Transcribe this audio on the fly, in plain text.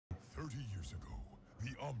30 years ago, the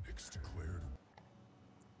Omnics declared...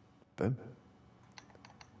 Boom.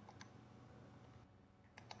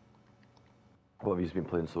 What have you been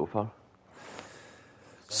playing so far?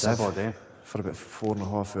 Civ all day. for about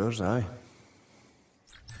 4.5 hours, aye.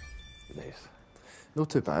 Nice. Not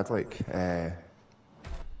too bad, like, I've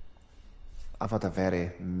had a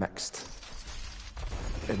very mixed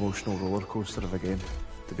emotional roller coaster of a game,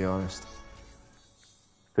 to be honest.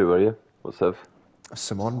 Who were you? What's Civ?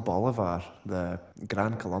 Simon Bolivar, the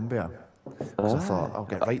Gran Colombia. So I thought, I'll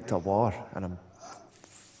get right to war, and I'm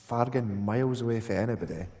farging miles away from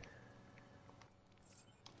anybody.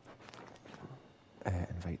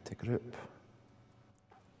 Invite to group.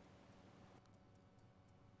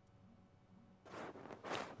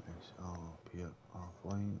 I'll appear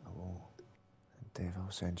offline. I will. Dave,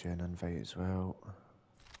 I'll send you an invite as well.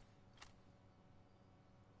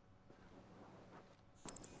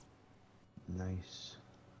 Nice.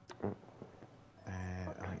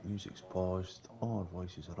 Alright, music's paused. All our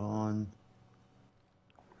voices are on.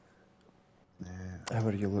 How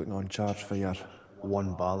are you looking on charge for your...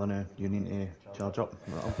 One bar now. You need to charge up.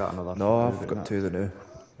 I've got another. No, I've got two the new.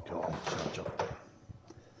 Go on, charge up.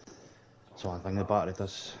 So I think the battery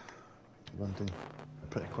does run down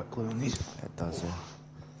pretty quickly on these. It does, yeah.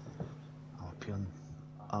 I'll appear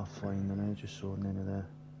offline now, just so none of the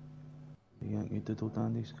Yankee diddle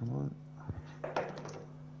dandies come on.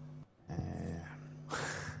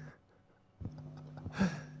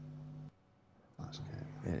 That's good.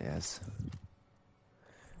 There it is.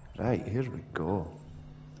 Right, here we go.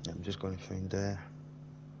 Yeah, I'm just going to find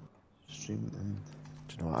stream and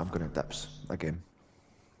Do you know what? I'm going to dips again.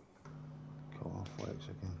 call off flex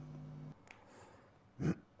again.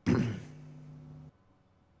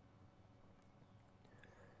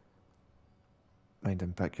 Mind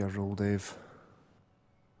and pick your roll, Dave.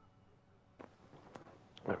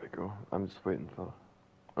 There we go. I'm just waiting for...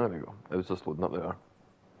 There we go. It was just loading up there.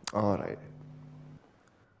 Alright.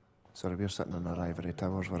 Sorry, we're sitting in our ivory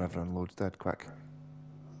towers where everyone loads dead quick.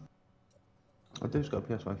 I do, it's got a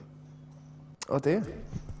PS5. Oh, do you?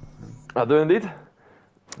 I do indeed.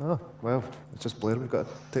 Oh, well, it's just Blair we've got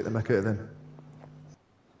to take the mick out of then.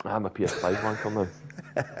 I'm a PS5 wanker now.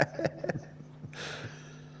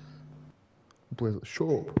 Blair's like, shut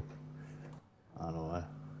up. I know,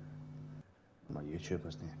 my YouTube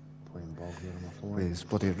isn't playing ball here on my phone. With his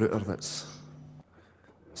bloody router that's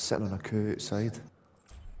sitting on a coo outside.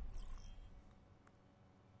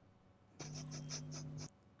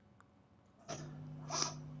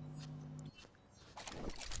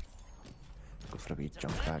 Go for a wee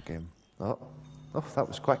jump that game. Oh, that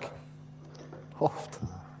was quick. Hoft.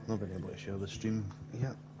 Not been able to share the stream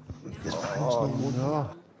yet. Oh no,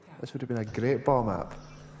 this would have been a great ball map.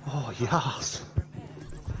 Oh yes!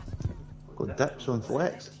 Got dips on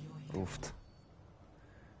flex. Oofed.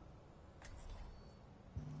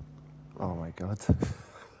 Oh my god.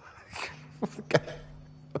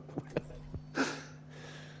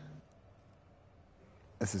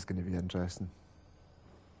 This is going to be interesting.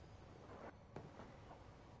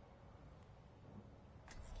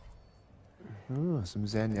 Oh, some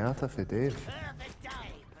Zenyatta for Dave.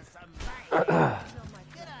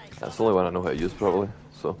 That's the only one I know how to use probably,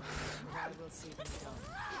 so...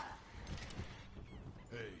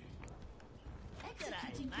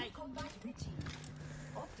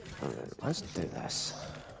 Alright, let's do this.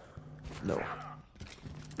 No.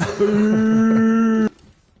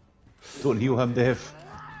 Don't heal him, Dave.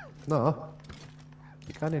 No.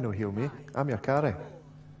 You can't no heal me. I'm your carry.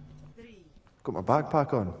 Got my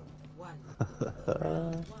backpack on.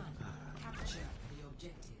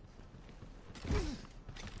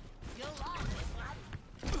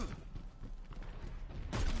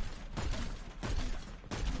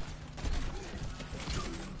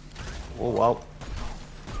 Oh wow.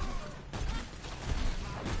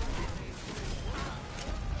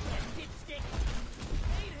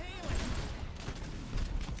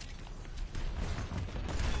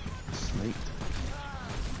 Sniped.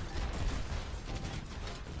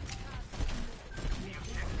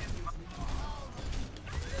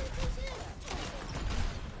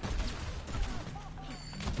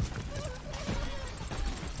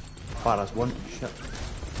 Paras one. Shit.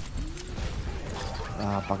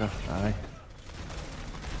 Ah, bugger. Aye.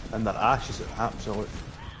 And their ash is absolute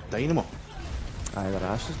dynamo. Aye, their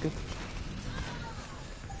ash is good.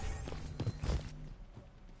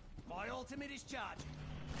 My ultimate is charging.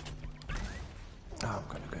 Oh, I'm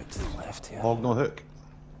going to go to the left here. Hog no hook.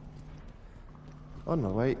 On my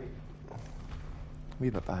right. Wee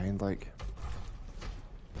bit behind, like.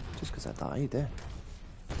 Just because I died, eh?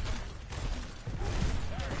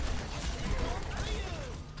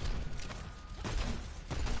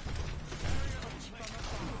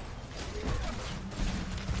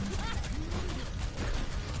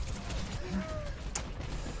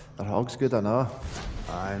 hog's good, I know.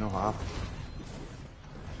 Aye, no half.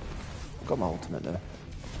 I've got my ultimate now.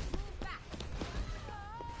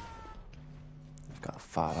 I've got a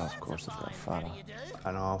Farah, of course I've got a Farah.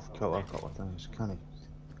 I know, I've killed her a couple of times. Can't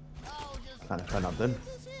pin her down.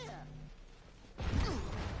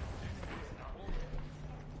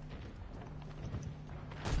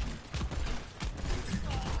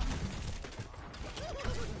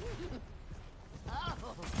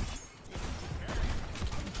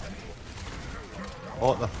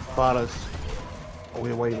 Oh, the Farah's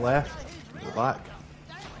away wide left, at the back.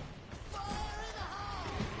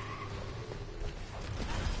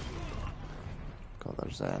 God,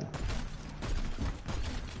 there's Zen.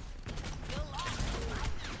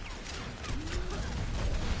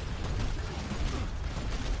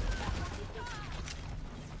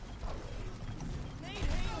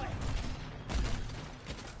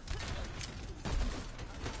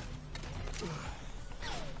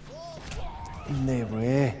 No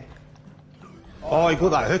way. Oh, he got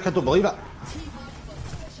that hook, I don't believe it.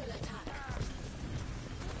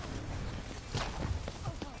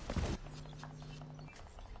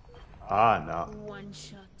 Ah, no. One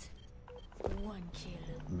shot, one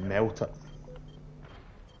kill. Melt it.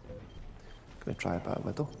 Gonna try a bit of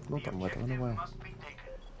Widow. Not done Widow in a while.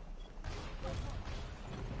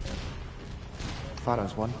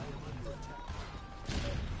 Farah's one.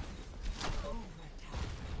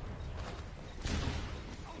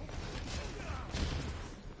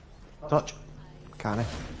 Touch. Can I?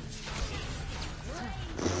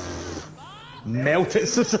 Melt it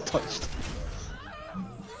since I touched.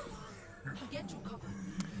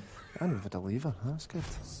 I didn't even leave her. That's good.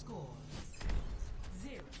 Score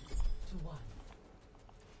 0-1.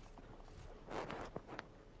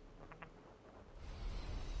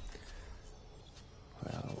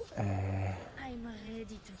 Well, I'm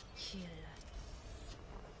ready to kill.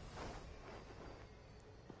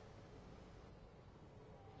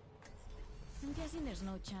 I'm guessing there's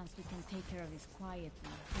no chance we can take care of this quietly,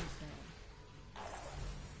 is there?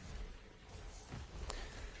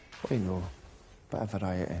 we know. Bit of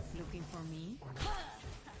variety. Looking for me?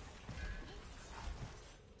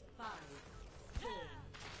 5, 4,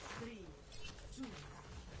 3, 2,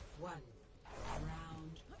 1.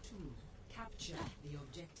 Round 2. Capture the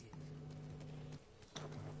objective.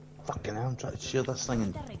 Fucking hell, I'm trying to share this thing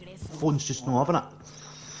and phone's just not having it.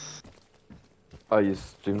 Are you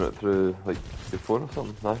streaming it through like your phone or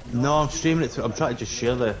something? No? No, I'm streaming it through, I'm trying to just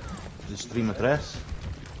share the stream address.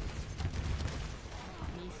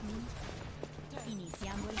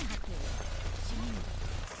 Iniciando el hackeo.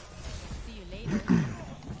 See you later.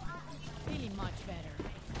 Feeling much better.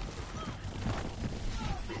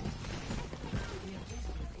 The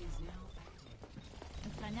objective is now active.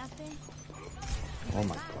 ¿Extrañaste? Oh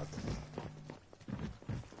my god.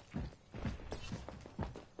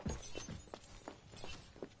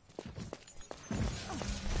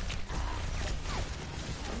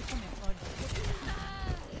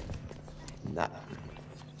 Nah.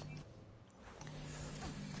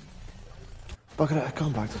 Bugger it, I've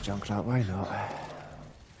gone back to Junkrat, why not?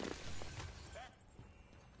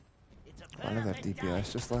 One of their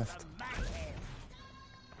DPS just left.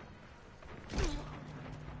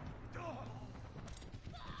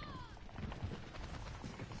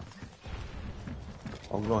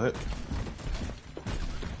 I'll go hit.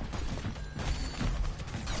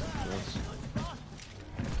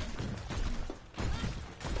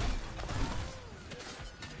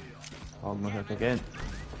 I'll go hit again.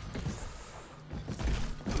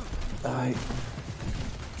 Aye.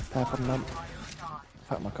 Peppering them.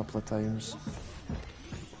 Hit him a couple of times.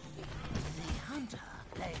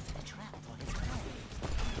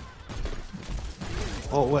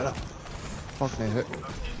 Oh, where the Fuck me hook.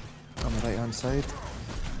 On the right hand side.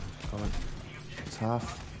 Come on. It's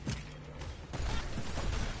half.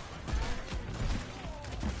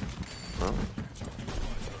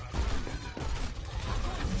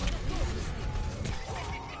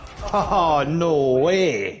 Oh, no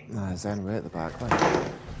way! Nah, Zen way at the back line.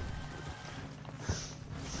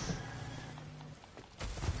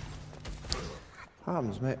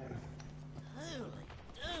 Happens, mate.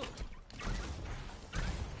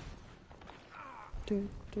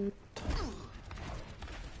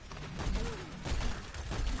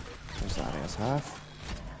 There's that as half.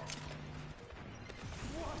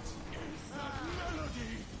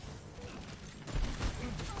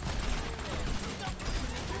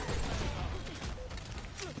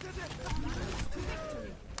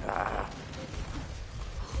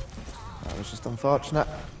 That was just unfortunate.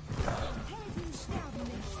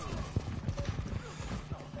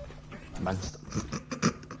 Minced.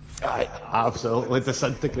 Absolutely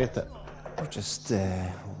disintegrate it. We'll just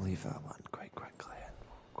we'll leave that one quite quickly and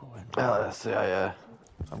go in.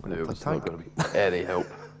 I'm gonna it play was not tank. going to be any help.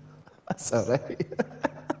 That's alright.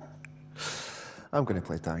 I'm going to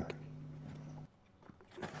play tank.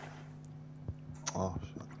 Oh,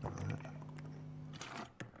 shit.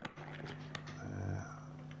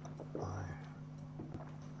 Aye.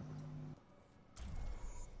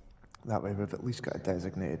 That way we've at least got a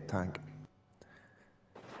designated tank.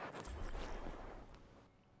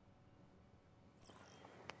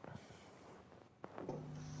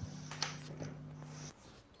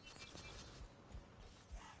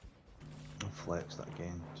 I'll flex that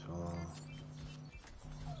again, so...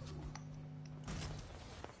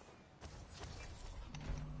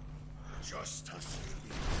 Justice.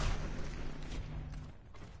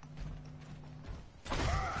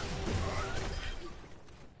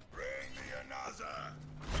 Bring me another.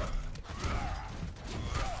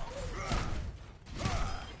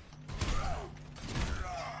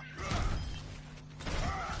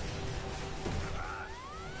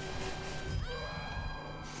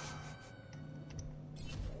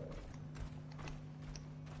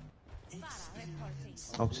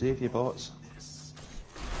 I'll save you, bots.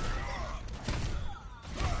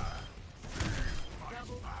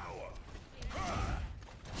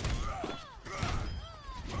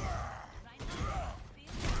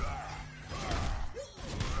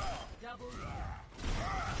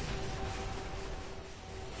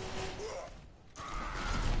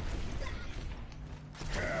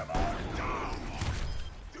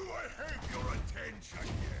 Do I have your attention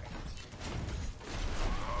yet?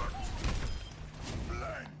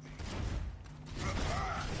 Blend.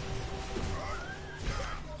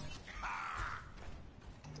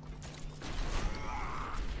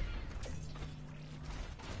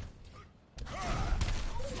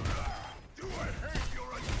 Do I have your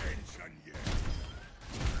attention yet?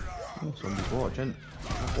 Oh, somebody's watching.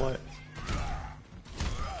 What?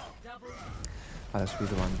 This will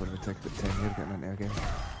be the one where we take about 10 years getting into a game.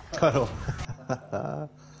 Carol.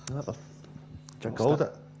 What the jinxed Called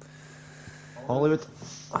it. Hollywood.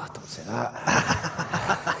 Oh, don't say that.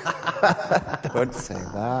 Don't say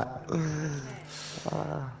that.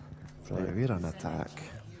 Right, we're on attack.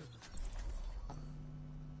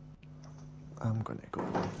 I'm gonna go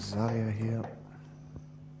Zarya here.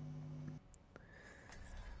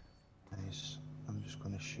 Nice. I'm just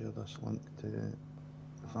going to share this link to the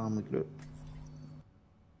family group.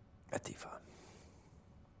 Atifa.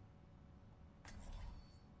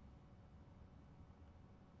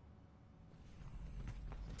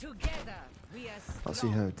 Together, we are I'll see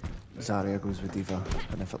how Zarya goes with Diva,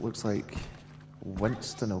 and if it looks like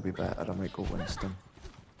Winston will be better, I might go Winston.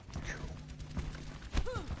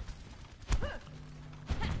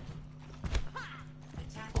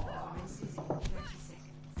 Attack commences in 30 seconds.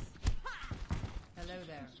 Hello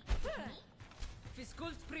there.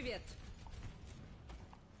 Fiskult привет.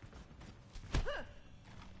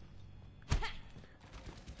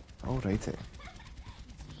 Alrighty.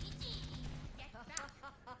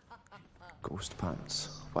 Ghost Pants.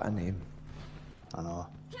 What a name. I know.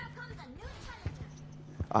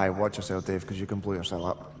 Aye, watch yourself, Dave, because you can blow yourself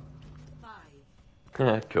up. 5,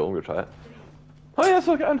 Yeah, cool, I'm going to try it. Oh yes,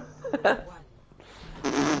 look at him. 1.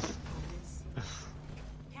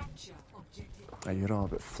 Capture objective. Are you all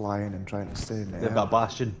about flying and trying to stay in the They've air? got a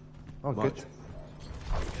bastion. Oh, Watch. good.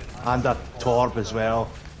 And a torb as well.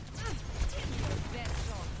 Best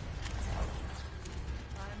shot.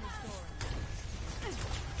 I'm restoring.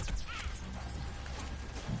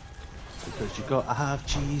 Because you got to have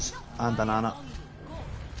cheese and banana.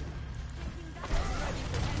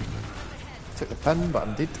 Took the pin, but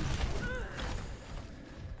I'm dead.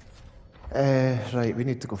 Right, we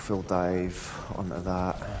need to go full dive onto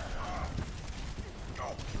that.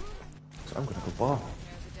 So I'm gonna go bar.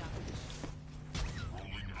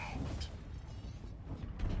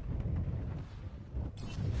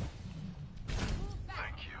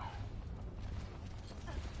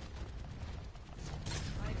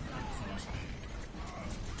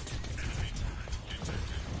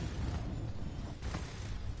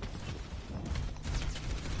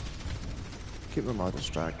 Keep them all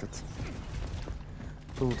distracted.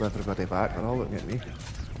 Pulled everybody back, they're all looking at me.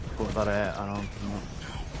 Got their around.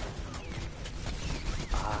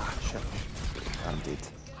 Ah, shit. I'm dead.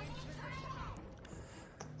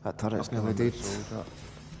 That turret's nearly dead. Soldier.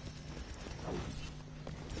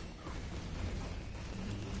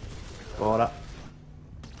 Got it.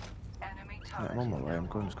 Yeah, I'm on my way, I'm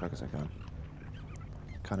going as quick as I can.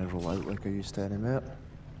 Can't roll out like I used to anymore.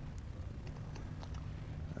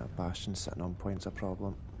 Bastion sitting on point's a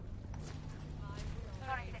problem.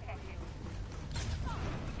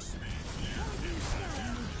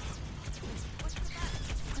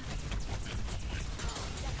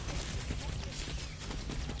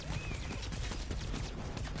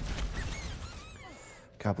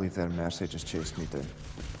 Can't believe their Mercy just chased me down.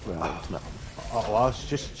 Well, ultimate. Oh, well, it's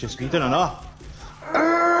just me doing enough.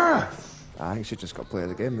 I think she just got play of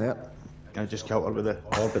the game there. I just killed her with the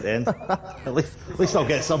orb at the end. at least I'll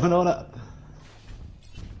get something on it.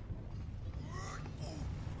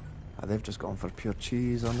 They've just gone for pure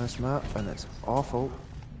cheese on this map, and it's awful.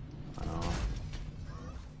 I know.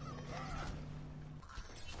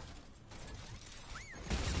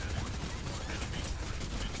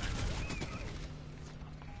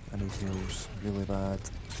 I need heals really bad.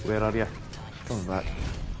 Where are you? Coming back.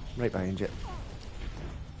 Right behind you.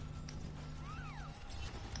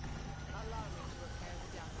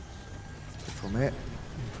 Beautiful, mate.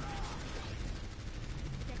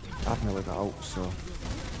 I've nearly got ult, so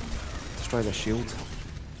destroy the shield.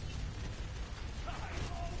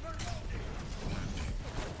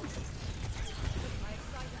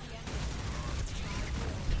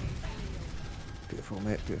 Beautiful,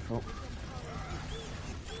 mate, beautiful.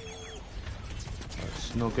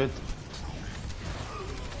 It's no good.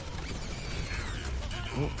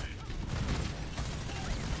 Oh.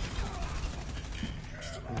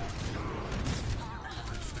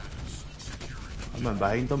 I'm in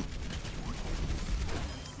behind them.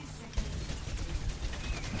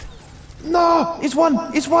 No! He's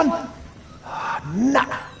won! He's won! Nah!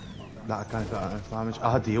 That I can't get enough damage.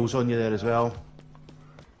 I had the heals on you there as well.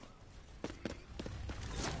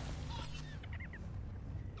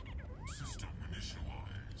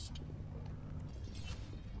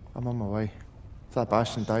 I'm on my way. If that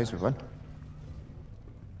Bastion dies, we win.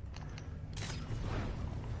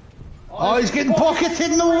 Oh, he's getting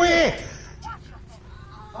pocketed! No way!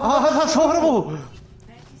 Oh, that's horrible!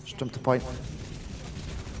 Just jump to point.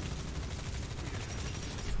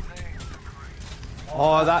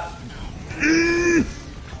 Oh, that...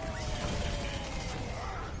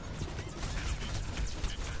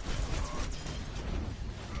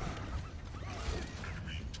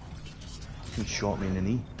 He shot me in the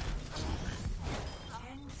knee.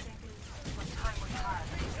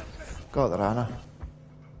 Got the Rana.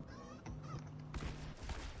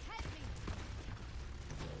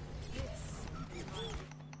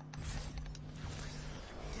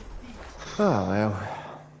 Oh well.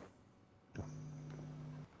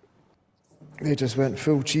 They just went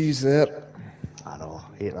full cheese there. I know,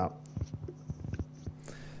 hate that.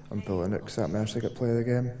 I'm pulling it because that Mercy got play of the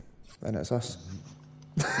game. And it's us.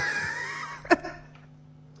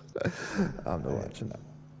 I'm not watching that.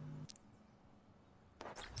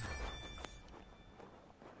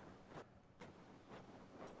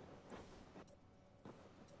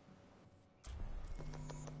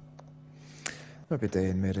 Maybe Day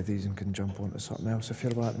and Mary these and can jump onto something else if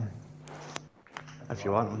you're wanting. If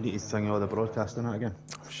you want, we'll need to sing all the broadcasting out again.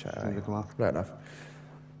 Oh, shit, Maybe aye. come off. Right enough.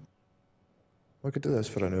 We could do this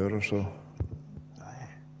for an hour or so. Aye.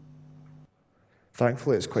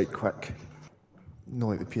 Thankfully it's quite quick. Not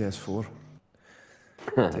like the PS4.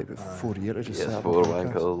 Take about 4 years to just set up a PS4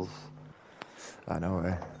 podcast. wankers. I know,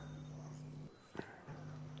 eh?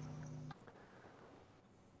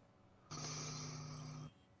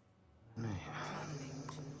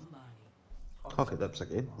 Pocket dips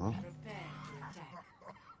again, huh? Prepare to attack.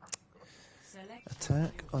 Select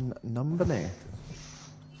Attack on Numbany.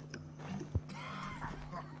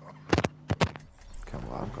 Come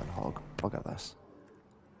on, I'm going Hog. Bugger this.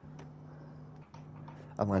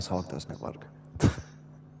 Unless Hog doesn't work.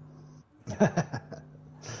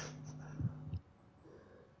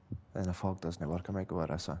 Then if Hog doesn't work, I might go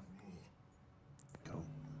Arissa. Cool.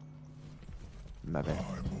 Maybe. I'm a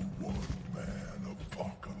one-man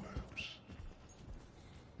apocalypse.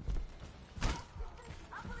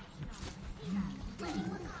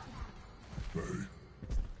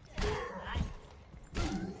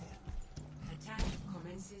 attack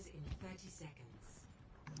commences in 30 seconds.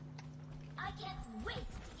 I can't wait to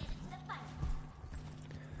get into the fight.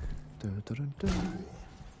 Dun.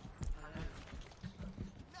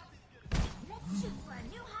 Let's shoot for a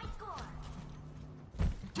new high score.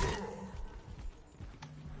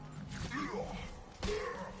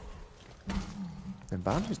 Then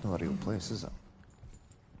Banshie's not a real place, is it?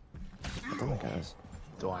 I don't think it is.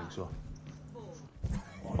 Don't think so.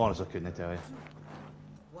 Honestly, I couldn't tell you.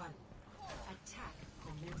 1. Attack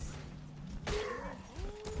commences.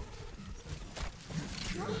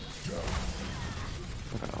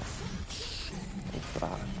 Look it off. Go for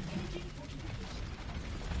that.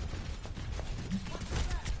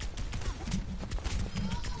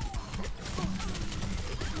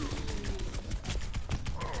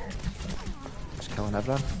 Just killing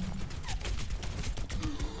everyone.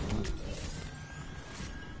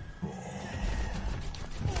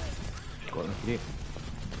 Got him. Great.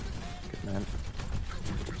 Good man.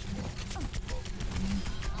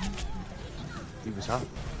 car.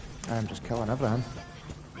 I'm just killing everything.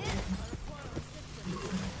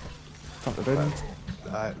 Turn it around.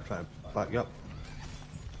 Alright, trying to back you up.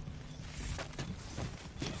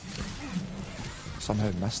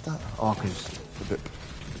 Somehow missed that. Oh, because the book.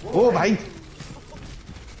 Oh, behind!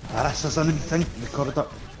 This is an thing, the corridor.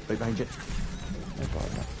 Right behind you. Oh,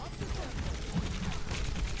 God, no.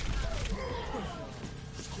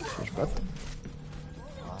 Cheers, bud.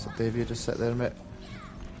 So, Dave, you just sit there, mate.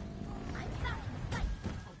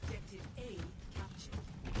 Objective A captured.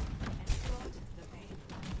 Escort the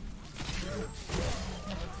payload.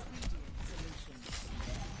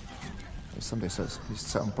 If somebody sits, you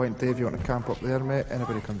sit on point. Dave, you want to camp up there, mate?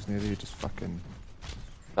 Anybody comes near you, just fucking.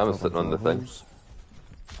 I'm sitting on the thing. holes.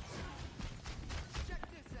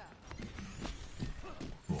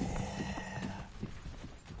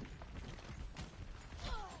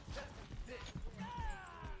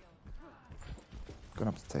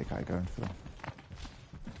 Gonna have to take high ground for them.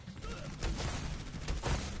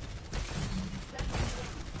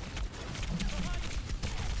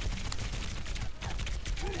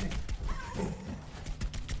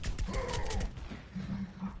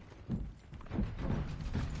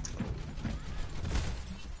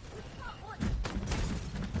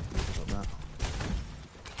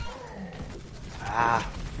 Ah!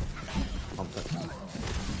 Pumped it.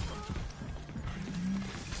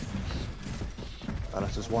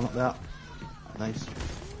 There's just one up there. Nice.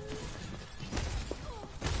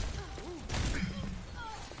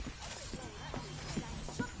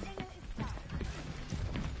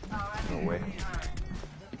 No way.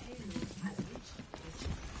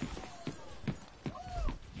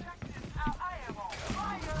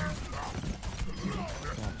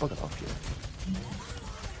 Oh, bugger off, you.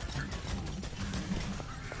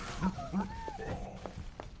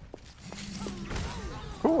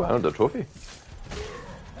 Oh, I earned a trophy.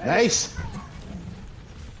 Nice!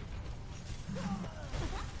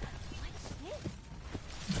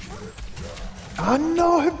 Oh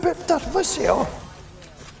no, who bit that Lucio?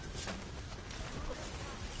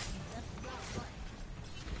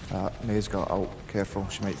 May's got ult. Careful,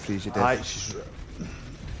 she might freeze you dead. Aye, she's...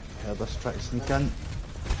 Heard us try to sneak in.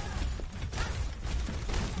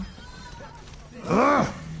 Ugh!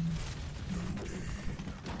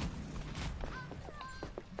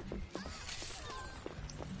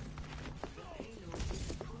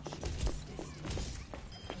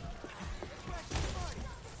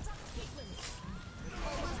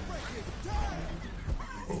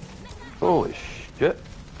 Holy shit.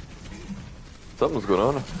 Something's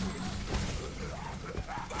going on.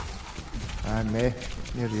 May,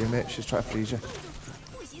 near you, mate. She's trying to freeze you.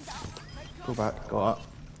 Go back. Got it.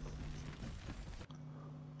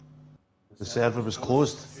 The server was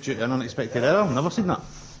closed due to an unexpected error. Never seen that.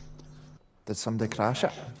 Did somebody crash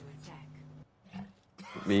it?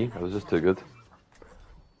 Me, I was just too good.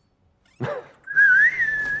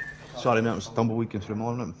 Sorry, mate, it was a tumbleweed going through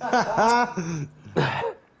morning.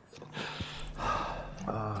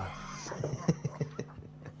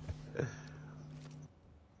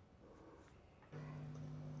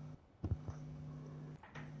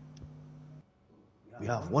 We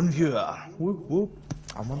have one viewer. Whoop, whoop.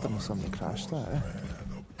 I'm wondering if somebody crashed that, eh?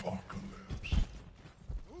 Apocalypse.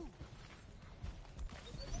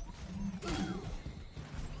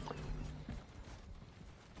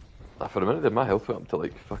 For a minute, did my health went up to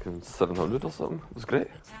like fucking 700 or something. It was great.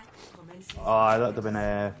 Ah, that'd have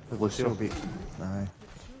been Lucio. Still beat. Aye.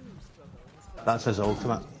 That's his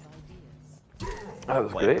ultimate. That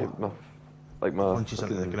was great. My Punches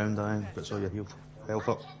into the fucking- ground, aye, puts all your health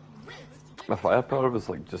up. my firepower was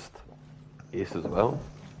like just ace as well.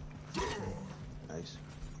 Nice.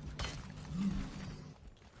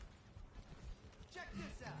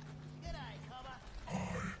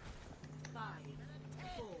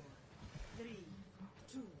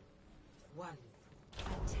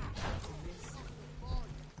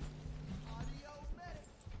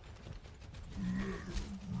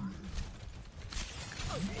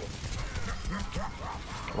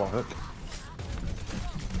 Come on, Hook.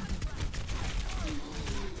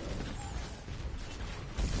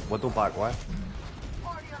 Widow back way.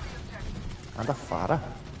 And a Farah.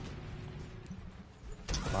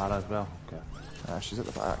 Lara as well. Okay. She's at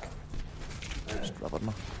the back. Just rubbing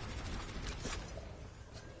her.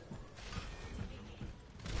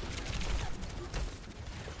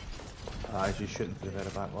 Aye, she's shooting through the very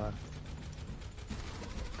back way.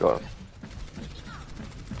 Got it.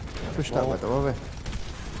 Push that window away.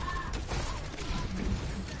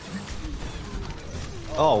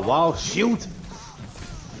 Oh wow, shield!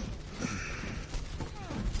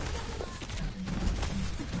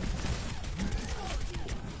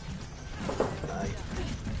 Aye.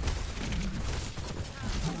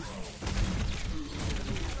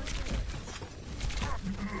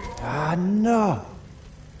 Ah, no!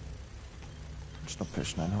 Just not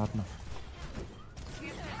pushing in hard enough.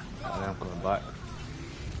 And then I'm coming back.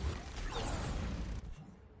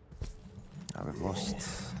 Ah, we've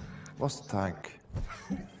lost the tank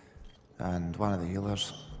and one of the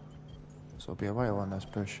healers, so it'll be a while on this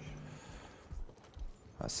push.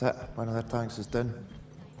 That's it. One of their tanks is down.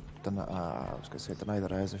 I was going to say deny the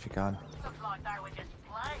res if you can. Looks like they were just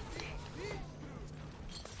playing.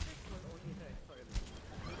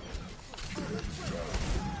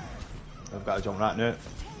 I've got to jump right now.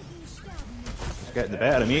 It's getting the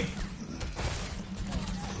better of me.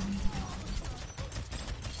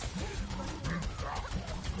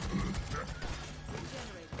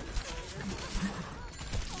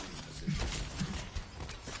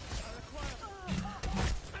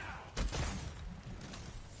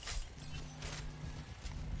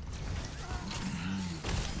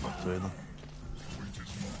 Through them.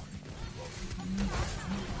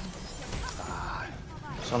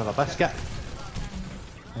 Son of a biscuit.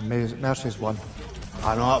 And Mercy's one.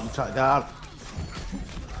 I know, I'm trying to guard.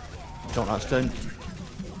 Jump that stun.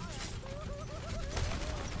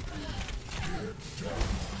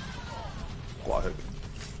 What a hook.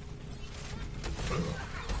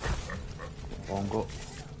 Bongo.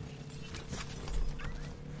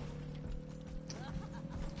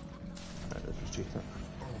 Right, let's just cheat it.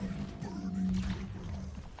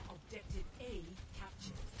 Objective A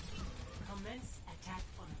captured. Commence attack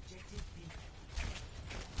on objective B.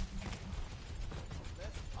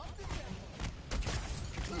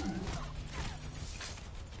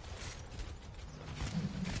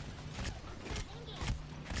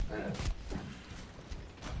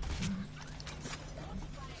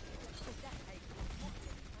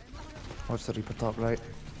 Watch the Reaper top right.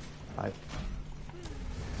 Right.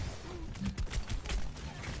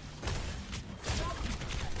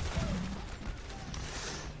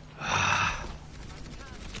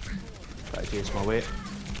 Try to chase my weight.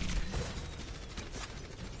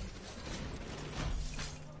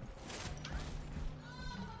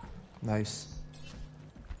 Nice.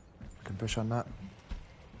 Can push on that.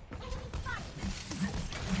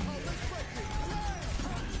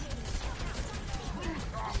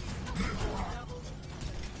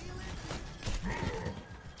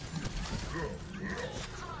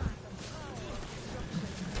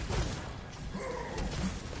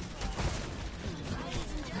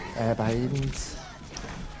 Behind.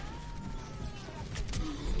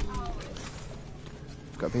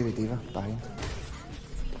 Got a baby diva behind.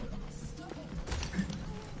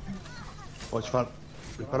 Watch for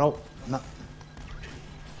Reaper out. Nah.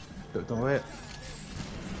 Don't wait.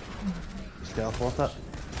 Just teleport it.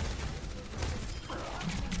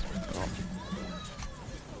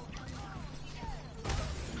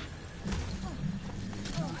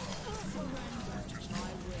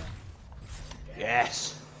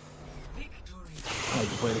 Yes! I like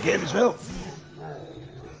to play the game as well. I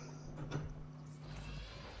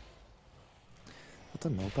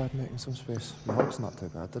don't know, bad making some space. The Hog's not too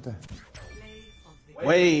bad, did he?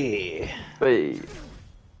 Way! Wait.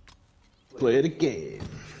 Play the game.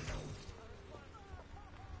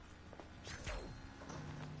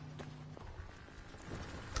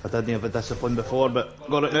 I didn't have a discipline before, but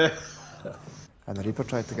got it now. And the Reaper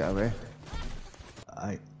tried to get away.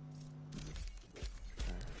 Aye.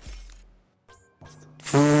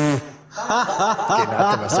 Getting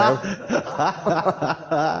out to myself.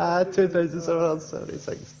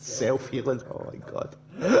 2776 self-healing, oh my god.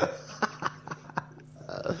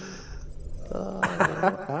 Oh,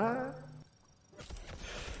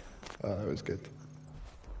 that was good.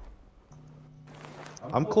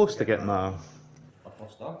 I'm close to getting a...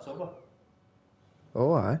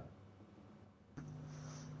 Oh, aye.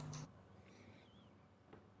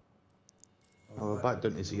 Oh, we're back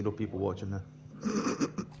down to 0 people watching now.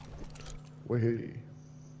 Wee.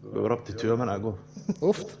 We were up to 2 a minute ago.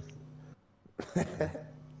 Oofed.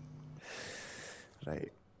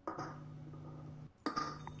 Right.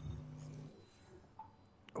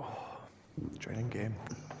 Oh, joining game.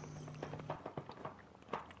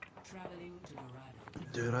 Traveling to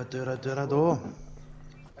Dorado. Do.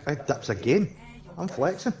 Big dips again. I'm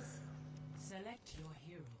flexing. Select your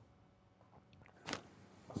hero.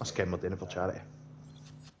 Must get my dinner for charity.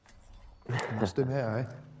 Must do, mate, aye.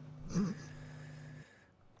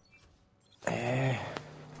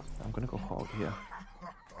 I'm gonna go Hog here.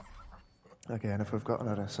 Again, if we've got an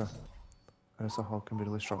Orisa Hog can be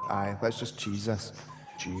really strong. Aye, let's just cheese this.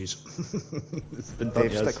 Jeez. It's been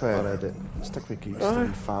Dave, 30 years already. stick with Geeks, the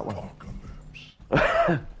wee fat one.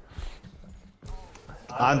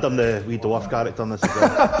 And I'm the wee dwarf character in this as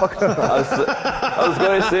well. I was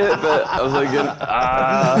going to say it, but I was like, I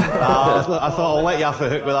thought I'll let you off the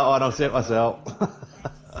hook with that one, I'll say it myself. Look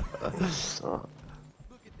at this team.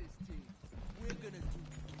 We're gonna do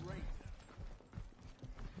great.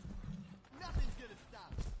 Nothing's gonna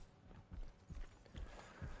stop us.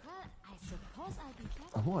 Well, I suppose I'll be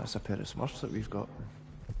back. Oh, it's a pair of Smurfs that we've got.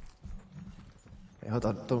 Hey, hold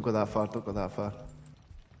on, don't go that far, don't go that far.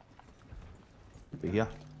 Be here.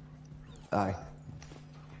 Aye.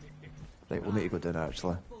 Right, we'll need to go down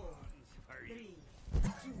actually. 4, 3, 2,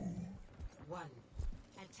 1.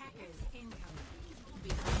 Attackers incoming.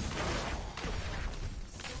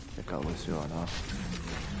 They got Lucio on off.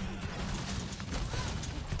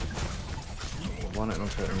 One at them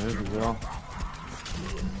try to move as well.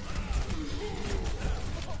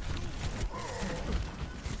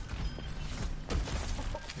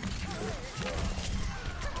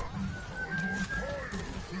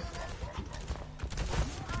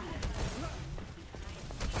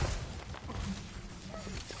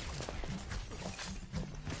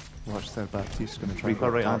 Watch their Baptiste gonna try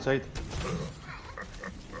Reaper right hand side.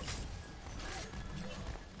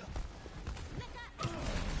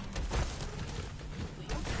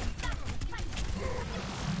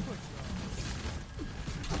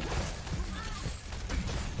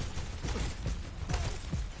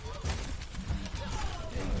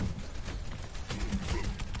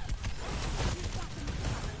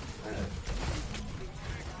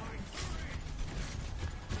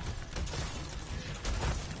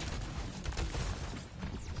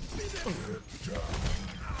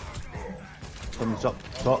 Comes up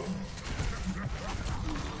top.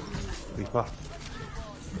 Reaper.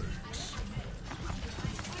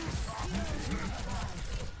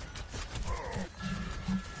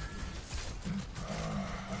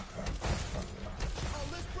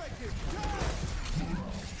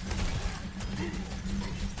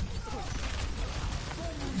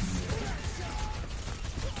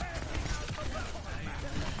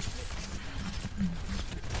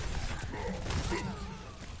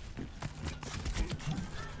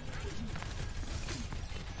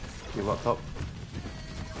 You locked up.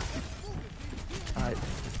 Aye.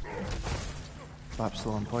 Bap's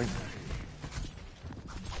still on point.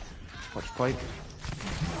 Watch point.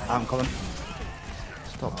 I'm coming.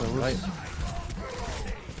 Stop the loose.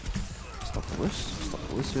 Stop the loose. Stop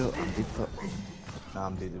the loose here. And deep foot. Nah,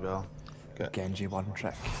 I'm dead as well. Get Genji one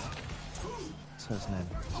trick. That's his name.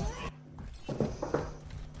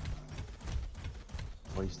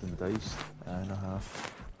 Dweest and Dweest. Hour and a half.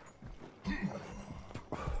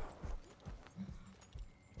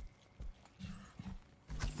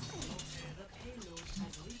 The payload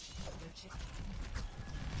has reached the checkpoint.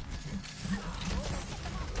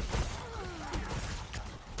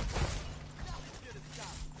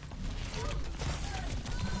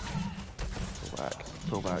 Pull back,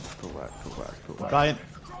 pull back, pull back, pull back, pull back. Brian.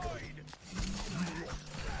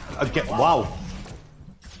 Wow.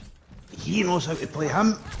 He knows how to play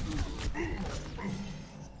him.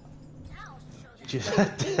 Just,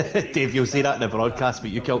 Dave, you'll see that in the broadcast,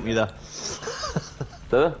 but you killed me there.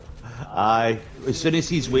 did Aye. As soon as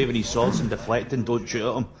he's waving his swords and deflecting, don't shoot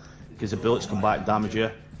at him, because the bullets come back and damage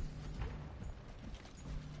you.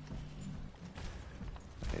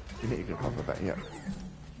 Okay, you need to group up a bit here.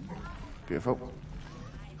 Beautiful.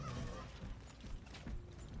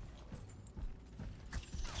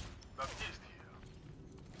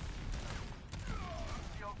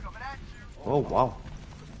 Oh, wow.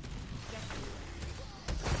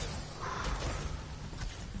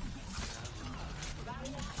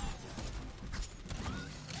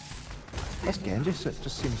 This Genji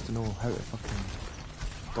just seems to know how to fucking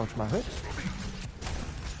dodge my hooks.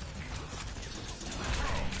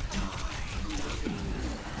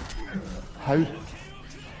 How?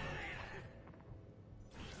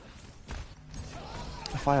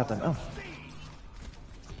 I fired him. Oh.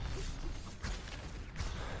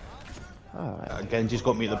 Alright. Again, just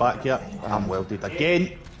got me at the back here. I'm welded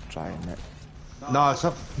again. Trying it. No, it's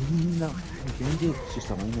up. No, Genji. It's just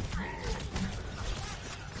a minor.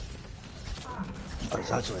 Oh, it's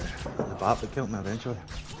actually the bat that killed me eventually.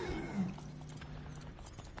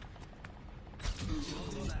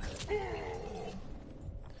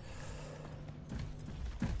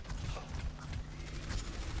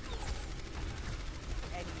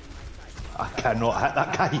 I cannot hit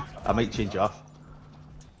that guy. I might change off.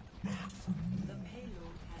 The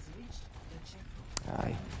payload has reached the checkpoint.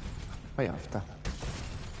 Aye. Right after.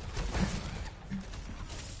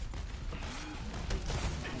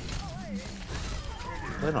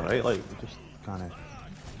 Playing alright, like, we just can't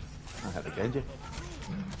hit the Genji.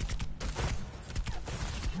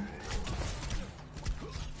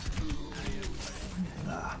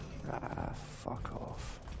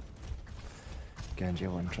 Genji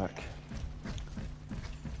one trick.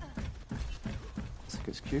 It's like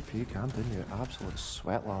it's QP camping, you absolute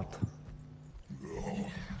sweat lord.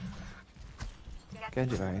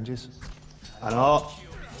 Genji behind you. I know.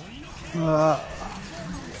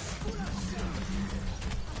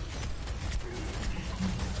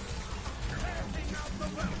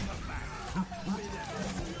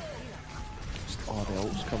 Just all the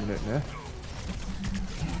ults coming out now.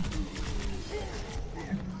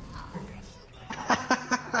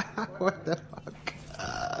 What the fuck?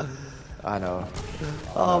 I know.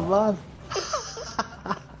 Oh man.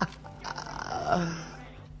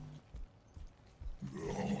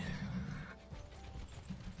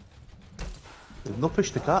 They've not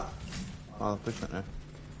pushed the cat. Oh, they're pushing it now.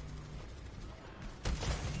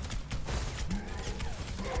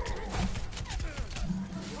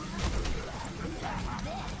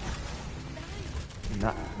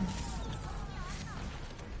 Nah.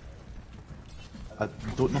 I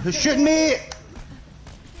don't know who's shooting me!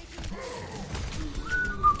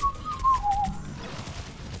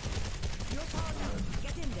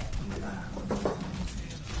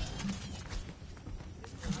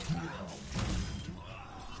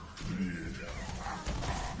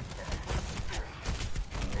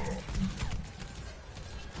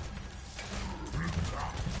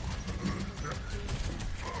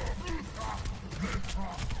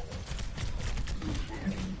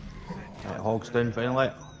 Right, Hog's down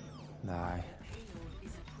finally. Nah.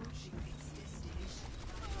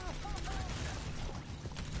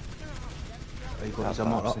 Right, got That his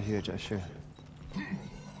ammo that's up. a huge issue.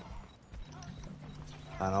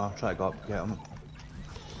 I know, I'm trying to go up to get him.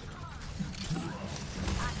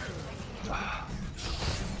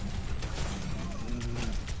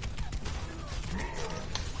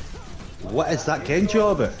 What is that Genji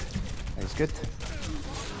about? He's good.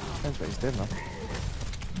 Depends what he's doing though.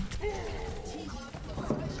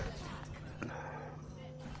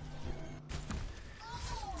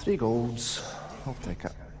 Three golds. I'll take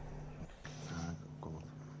it. Gold.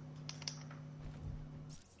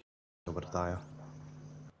 Over dire.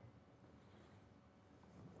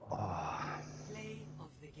 Play of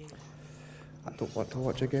the game. I don't want to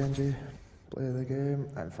watch a Genji play the game.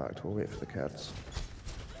 In fact, we'll wait for the cards.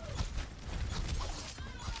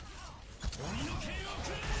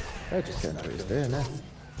 I just can't know what he's doing, eh?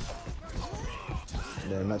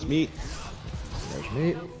 Then that's me. There's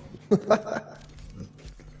me.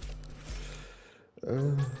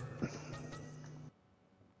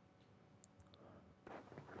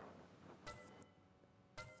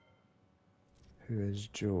 Who is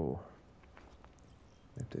Joe?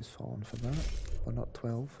 Nobody's fallen for that. We're not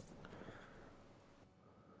 12.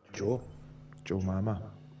 Joe. Joe Mama.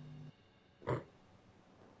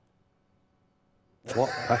 What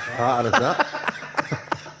pish patter is that?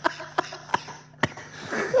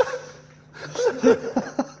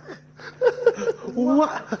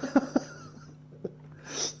 What?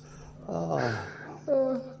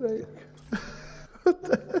 Right.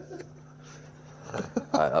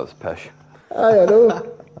 Aye, that was pish. Aye, I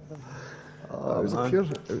know. Oh, it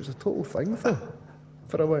was a total thing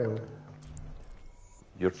for a while.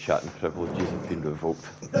 Your chatting privileges have been revoked.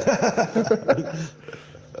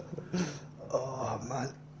 Oh man.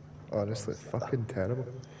 Honestly, fucking terrible.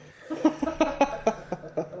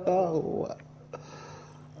 Oh.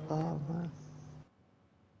 Oh man.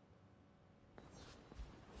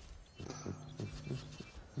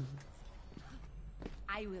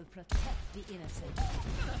 I will protect the innocent.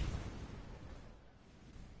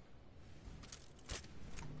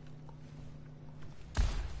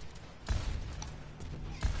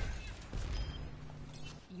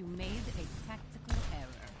 You made a tactical error.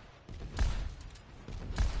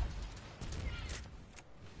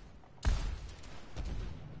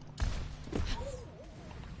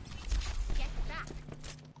 Get back.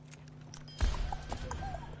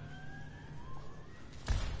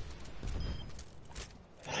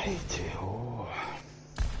 Righty-ho.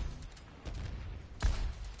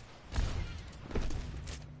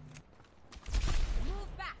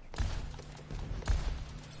 Move back.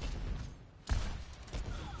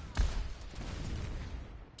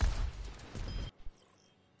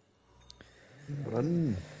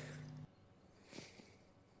 Run.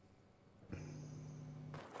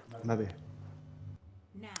 Maybe.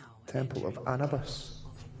 Now, Temple of entering Anubis. of Anubis.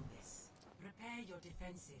 Prepare your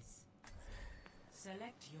defenses.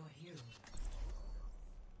 Select your hero.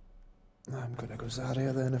 I'm gonna go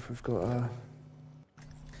Zarya then if we've got a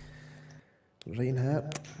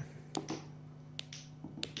Reinhardt.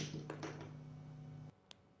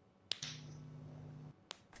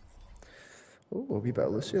 Oh, a wee bit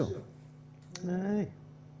of Lucio. Aye.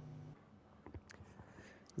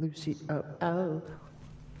 Lucy, oh, oh.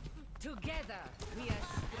 Together, we are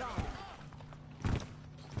strong.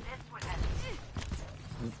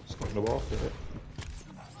 It's not gonna walk, is it?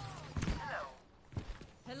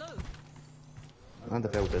 Hello. And the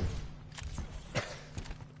building.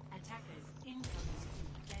 Attackers incoming in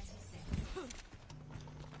 30 seconds.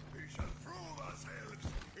 We shall prove ourselves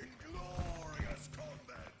in glorious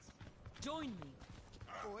combat. Join me.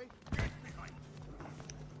 Boy, get behind.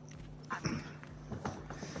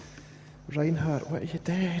 Reinhardt, what are you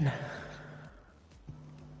doing?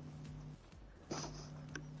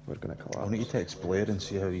 We're gonna I need collapse. to explore and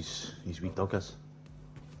see how his wee dog is.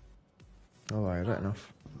 Oh, aye, right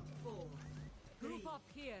enough. 4, Group up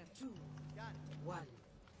here. 2, 1.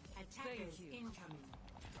 Attackers you. incoming.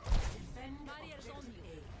 Defend Barriers on objective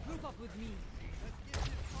you. A. Group up with me.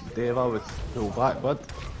 Dave, I would pull back, bud.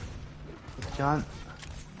 You can't.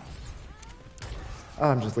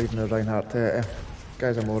 I'm just leaving the Reinhardt to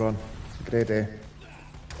guy's a moron. Great day.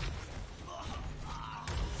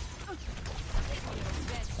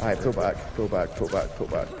 Alright, pull back, pull back, pull back, pull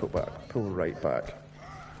back, pull back, pull right back.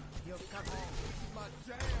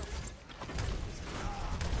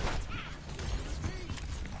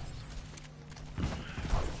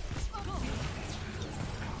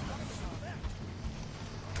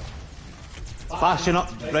 Bashing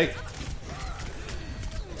up, right.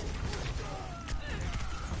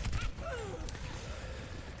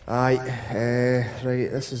 Aye,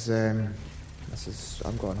 right, this is,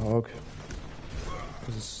 I'm going hog.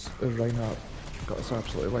 Because Reinhardt got us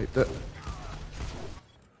absolutely wiped it.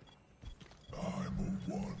 I'm a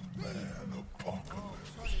one-man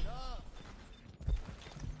apocalypse.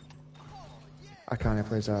 I can't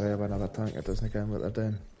play Zarya with another tank, it doesn't get what they're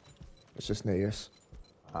doing. It's just no use.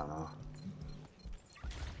 I don't know.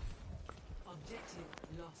 Objective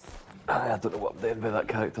lost. I don't know what I'm doing with that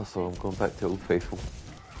character, so I'm going back to Old Faithful.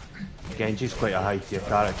 Genji's quite a high tier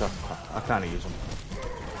character. I can't use him.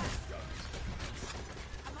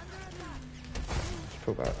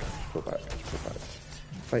 Pull back, pull back, pull back.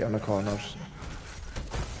 Fight on the corners.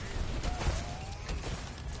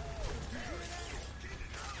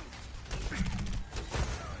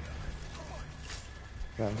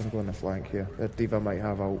 Right, I'm gonna go on the flank here. The D.Va might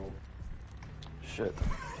have ult. Shit.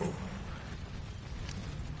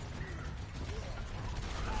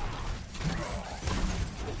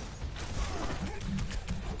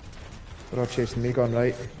 They're all chasing me, going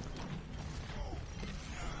right.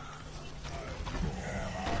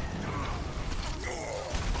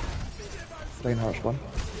 Reinhardt's one.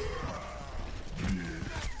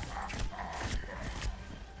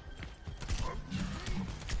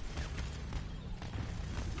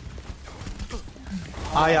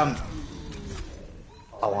 I am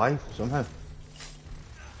alive somehow.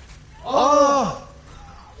 Oh!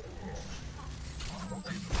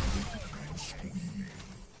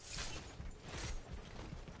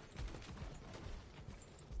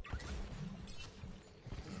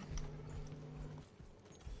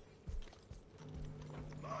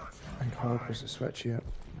 I think hog was the switch yet.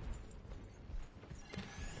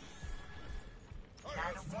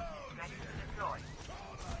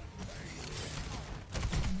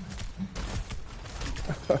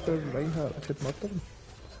 Reinhardt, I could murder him.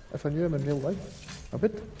 If I knew him in real life, I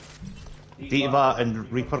would. D.Va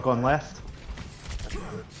and Reaper gone left.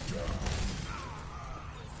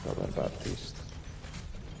 That went bad beast.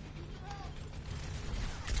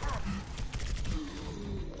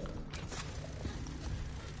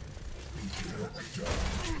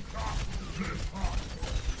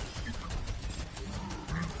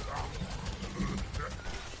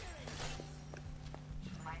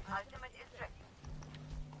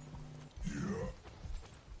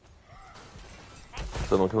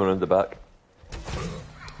 Someone coming around the back.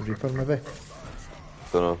 Reaper maybe?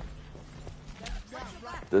 Don't know.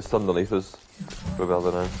 There's some underneath us. We're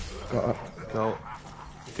better now. Got it. Go.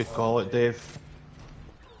 Good call it, Dave.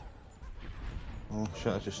 Oh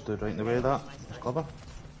shit, I just stood right in the way of that. That's clever.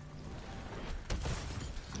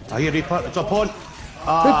 I hear Reaper, it's up on!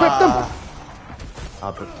 Ah!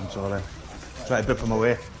 I booked him, sorry. Try to book him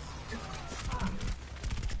away.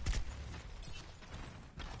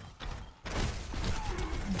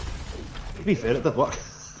 To be fair, it did work.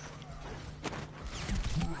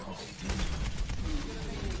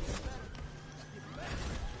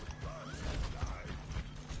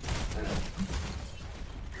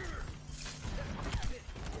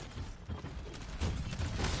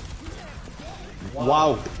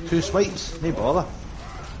 Wow, 2 swipes, no bother.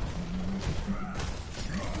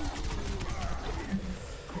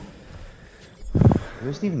 He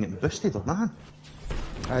wasn't even getting boosted or nothing.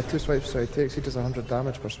 2 swipes, so he takes, he does 100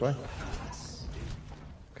 damage per swing.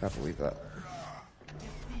 Can't believe that.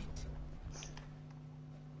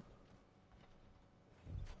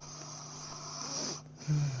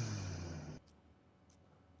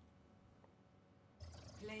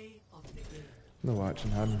 Play of the game. No action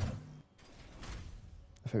him.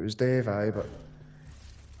 If it was Dave, aye, but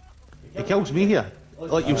He kills me here.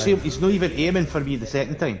 Like you'll see, he's not even aiming for me the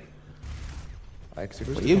second time. aye, 'cause he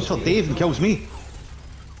goes But to he aims for Dave and kills me.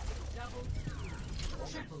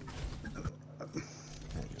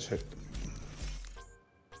 It's hooked.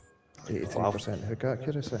 83% hook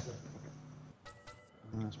accuracy.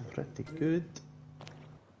 That's pretty good.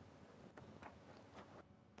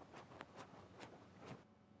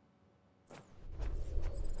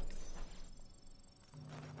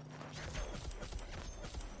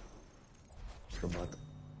 So bad.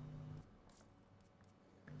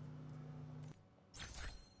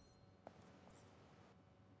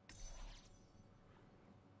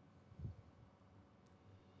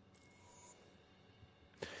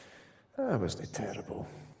 That wasn't terrible.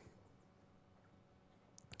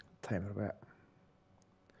 Timer wet.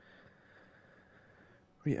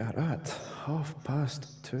 We are at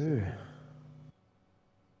 2:30.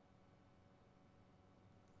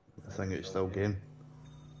 I think it's still game.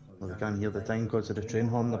 Well, they can't hear the time because of the train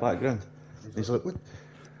horn in the background. And he's like, what?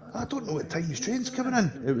 I don't know what time his train's coming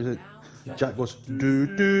in. It was Jack goes,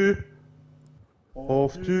 do.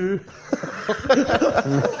 Off to.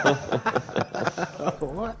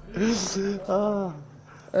 What?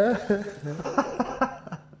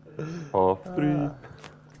 Half 3.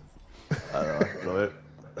 Brilliant.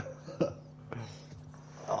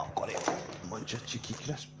 Oh, I've got it. Munch a cheeky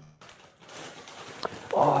crisp.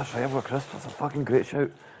 Oh, that's right, I've got crisp. That's a fucking great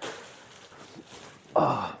shout.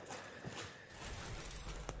 Ah,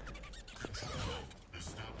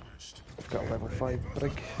 Got a level 5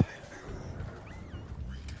 brig.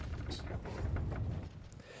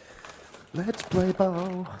 Let's play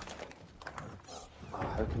ball.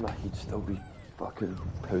 how can my heat still be fucking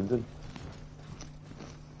pounding?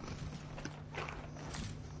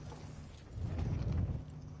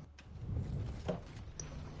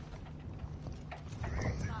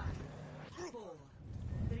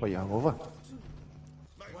 What, you hungover?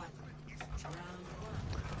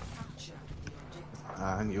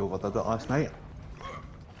 I think you overdid it last night.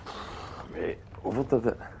 Mate, overdid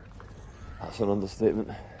it. That's an understatement.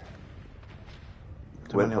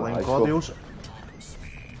 Too Went many for the line high score. cordials.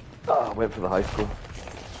 I went for the high score.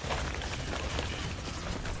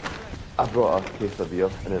 I brought a case of beer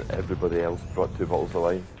and then everybody else brought 2 bottles of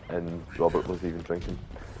wine and Robert was even drinking.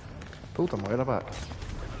 Pulled him where back.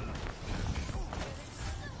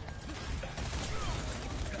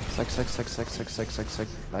 6.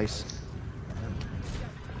 Nice.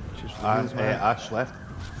 Cheers for the And heals, man. Ash left.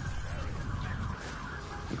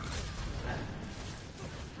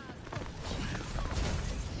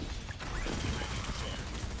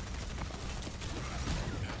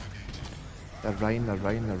 They're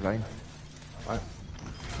Rhine. Right.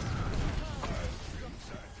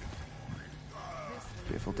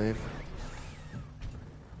 Beautiful Dave.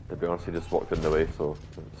 To be honest, he just walked in the way, so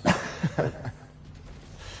it's fine.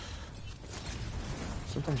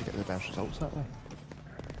 Sometimes you get the best results that way.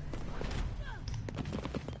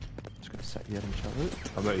 Just gonna sit here and chill out.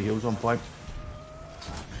 How about heals on point?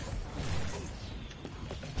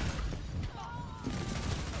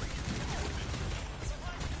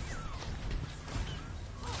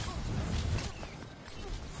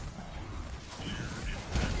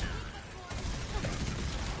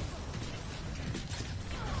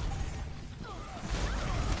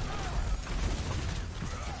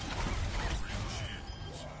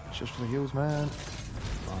 Just for the heals, man.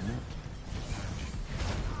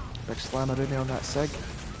 Big slammer in there on that sig.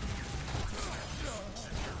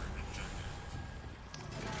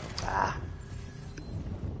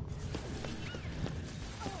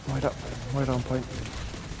 Wide on point.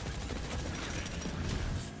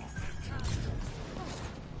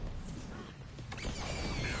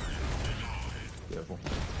 Beautiful.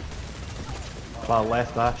 Far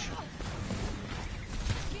left, Ash.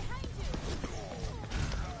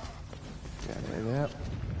 Getting right there.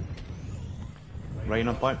 Rain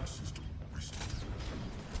on point.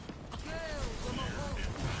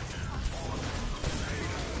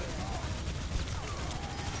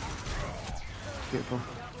 Beautiful.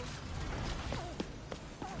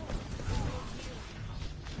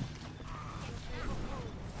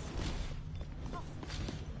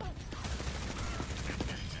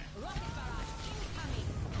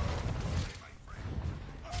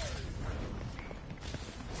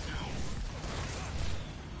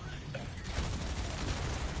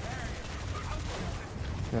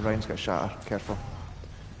 Yeah, Ryan's got a shatter. Careful.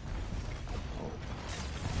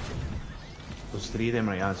 there's 3 of them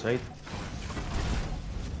right hand side.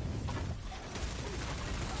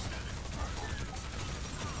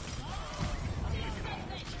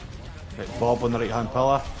 Right, Bob on the right hand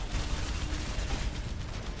pillar.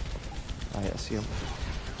 Aye, I see him.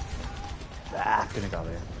 Ah, couldn't get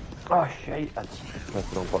there. Oh shit! I just pressed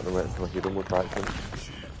the wrong button and went into my hero mode by accident.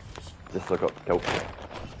 Just so I got killed.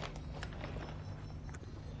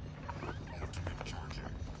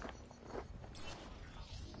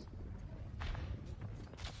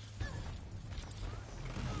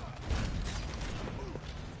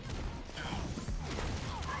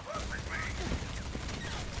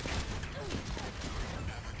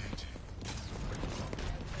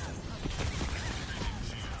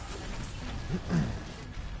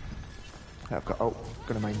 I've got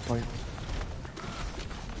got a mind point.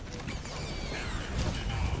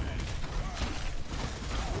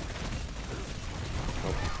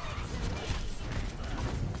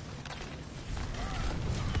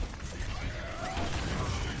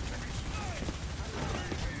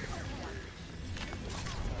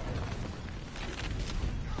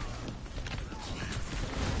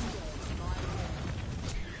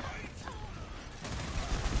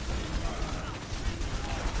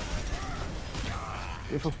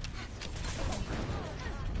 Beautiful.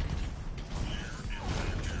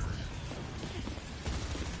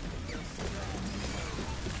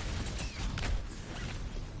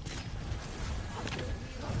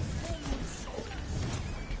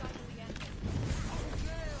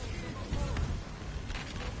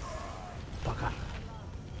 Bugger.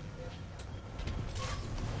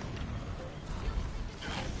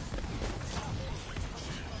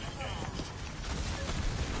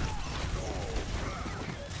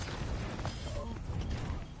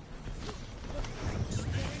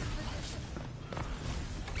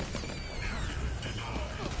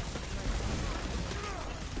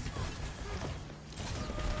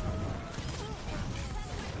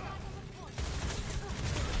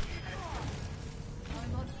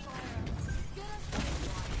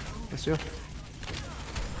 Yes, sir.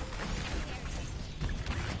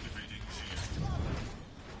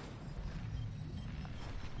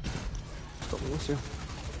 Got me, yes, sir.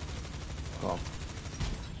 Oh.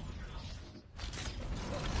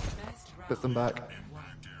 Put them back.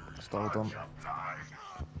 Stalled them.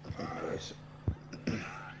 Yes.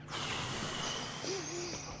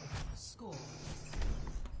 Score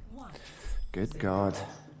 1. Good God.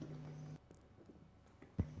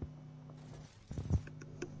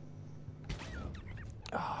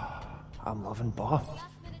 I'm loving Ba. Last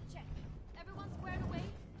minute check. Everyone squared away?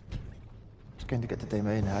 Just kind of get to do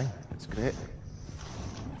my own hang. It's great.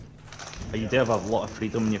 You do have a lot of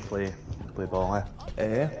freedom when you play ball, eh?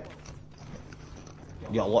 Eh?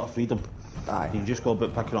 You get a lot of freedom. Aye. You just go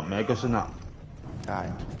about picking up megas and that.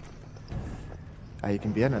 Aye. Aye, you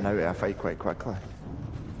can be in and out of a fight quite quickly.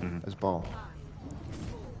 As Ball.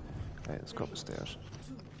 Right, let's go up the stairs.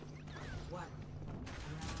 1.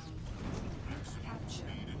 Capture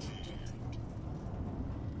objective.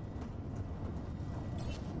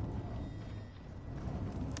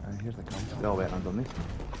 Aye, here they come. They all went underneath.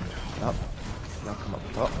 Up. They'll come up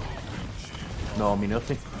the top. No, I mean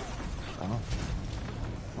nothing. Oh.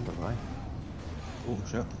 Wonder why. Oh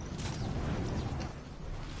shit.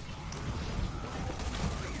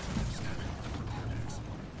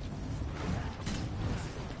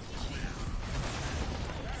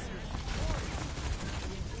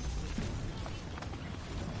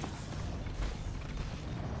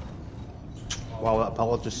 Wow, that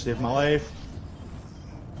pillar just saved my life.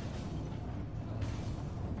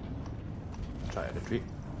 Try to retreat.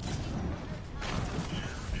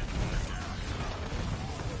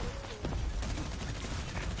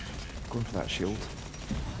 Going for that shield.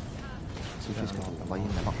 See if he's got a line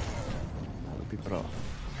up. That would be bra.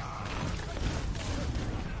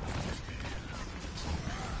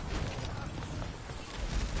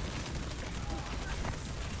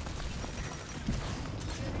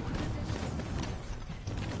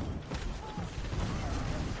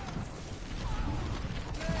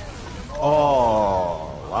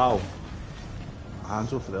 Oh, wow.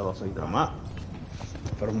 Hands over the other side of the map.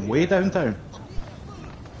 From way downtown.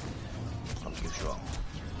 I'm too sure.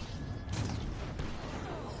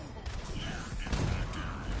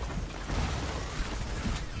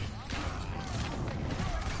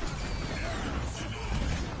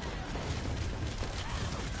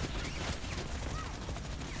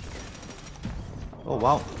 Oh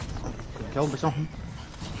wow. Could kill me something.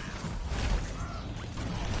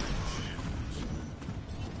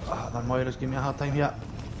 That Moira's giving me a hard time here.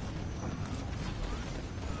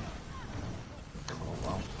 Oh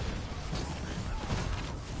wow.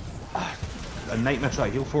 a nightmare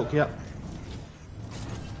trying to heal folk here.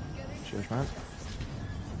 Cheers, man.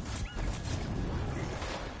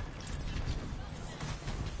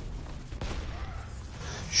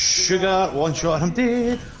 Sugar, one shot and I'm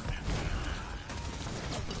dead.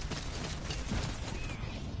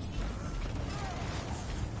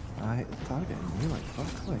 Aye, targeting me like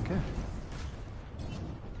fuck, like, eh?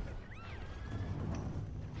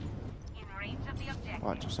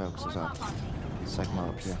 Watch yourself, 'cause there's a Sigma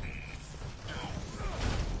up here.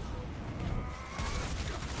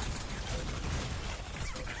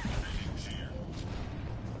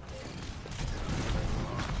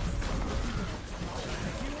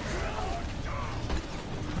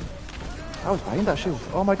 I was behind that shield.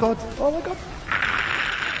 Oh my god! Oh my god!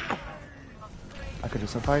 I could have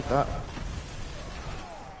survived that.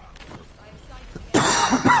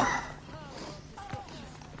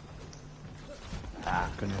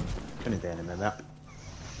 Couldn't do anything with that.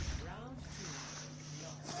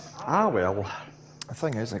 Ah well. The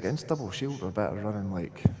thing is, against double shield, we're better running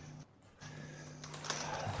like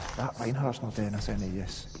that. Reinhardt's not doing us any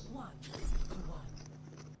use.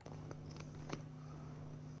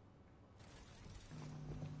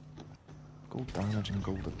 Gold damage and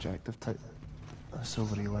gold objective type.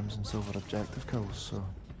 Silvery limbs and silver objective kills, so.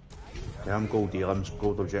 Yeah, I'm gold limbs,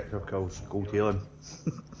 gold objective kills, gold healing.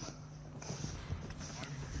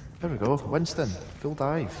 There we go, Winston, full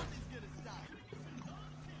dive.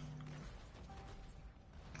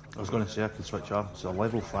 I was going to say I could switch up. It's a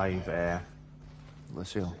level 5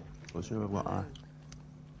 Lucille. Lucille, what 5,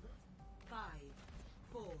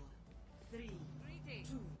 4, 3,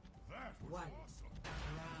 2, 1.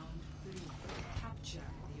 Round 3. Capture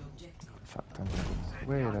the objective. In fact, I'm gonna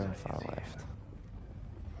go way down far left.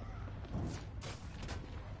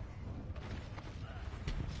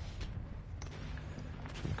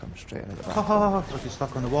 Should come straight into the back. Haha, I get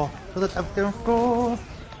stuck on the wall. Where did everything go?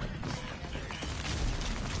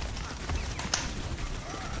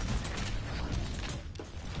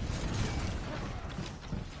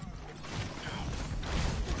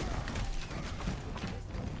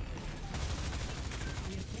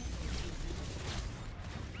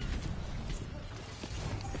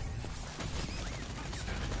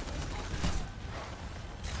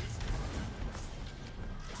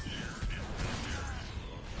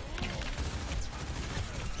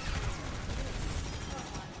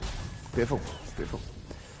 Beautiful, beautiful.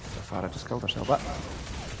 So far I just killed herself back.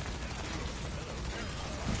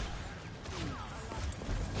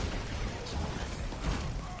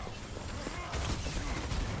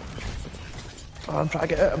 Oh, I'm trying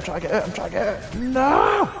to get it, I'm trying to get it, I'm trying to get it.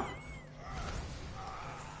 No!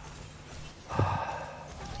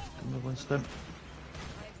 Give me one step.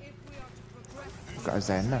 I've got a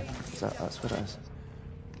Zen now. That's what it is.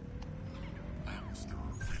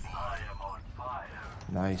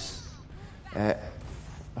 Nice.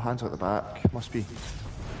 Hands out the back. Must be.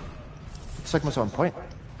 Sigma's on point.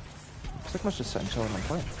 Sigma's just sitting chilling on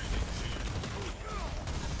point.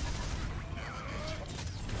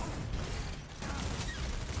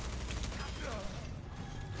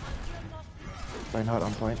 Reinhardt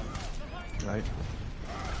on point. Right.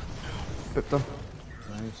 Booped him.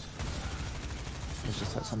 Nice. He's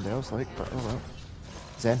just hit somebody else, like, but oh well.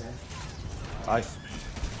 Zen. Aye.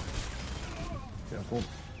 Careful.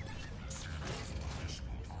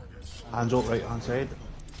 Hands up, right hand side.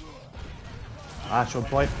 Ash on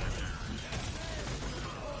point.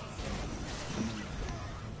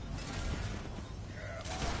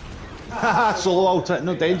 Haha, solo ult it,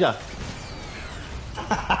 no danger.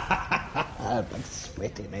 Big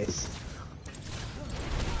sweaty mess.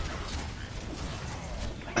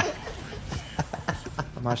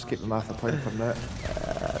 I managed to keep them off the point from that.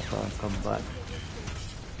 So I'll come back.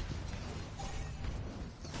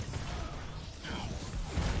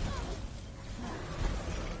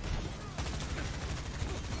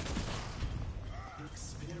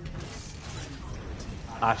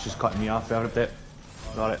 Ash is cutting me off there a bit.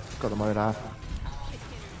 Got it. Got them out half.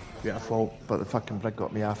 Beautiful. But the fucking brig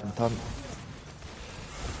got me off in turn.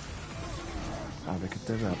 Ah, we could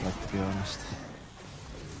do that, brig, to be honest.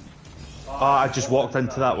 Oh, I just walked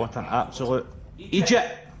into that. What an absolute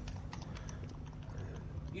idiot!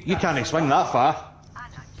 You can't swing that far.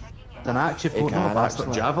 It's an active He no can, bastard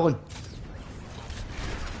actually. javelin.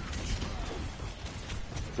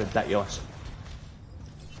 Ridiculous.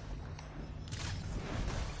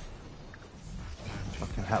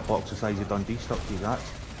 Fucking hitbox the size of Dundee stuck to that.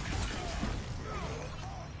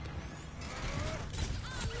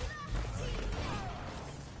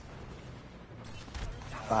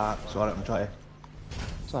 Ah, sorry, I'm trying to.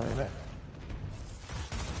 Sorry, mate.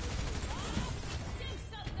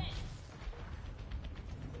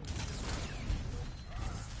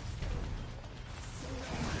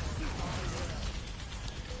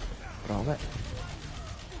 helmet.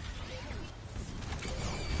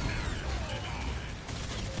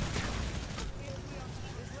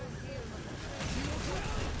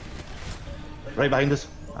 Right behind us.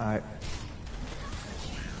 Aye.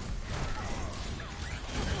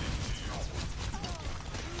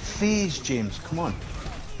 Phase, James, come on.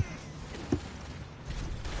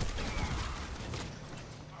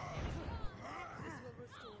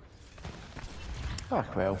 Ah,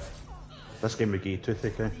 well. This game would give you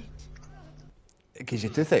toothache, eh? It gives you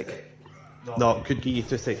toothache. No, it could give you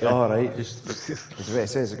toothache, eh? Oh, right. Just... That's what it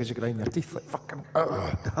says, because you grind your teeth like fucking...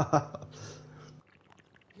 Ugh.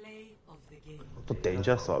 Play of the game. For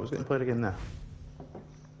danger, I thought I was getting played again there.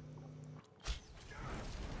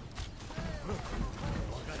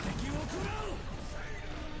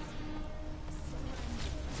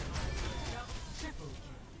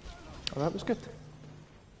 Oh, that was good.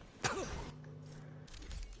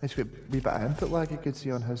 Nice wee bit of input lag you could see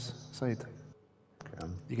on his side.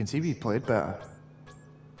 You can see we played better.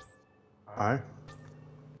 Aye.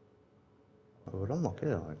 Oh, we're unlucky,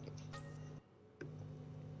 like.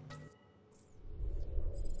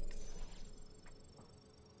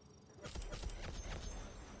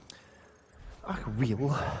 I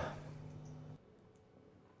wheel.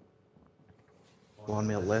 1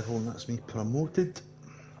 more level and that's me promoted.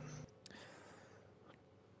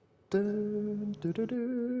 Dun, dun, dun,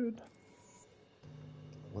 dun.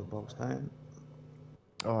 Loot box time.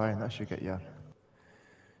 Oh, aye, and that should get your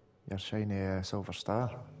shiny silver star.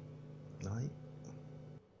 Aye.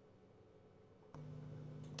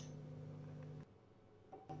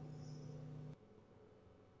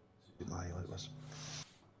 Aye, like this.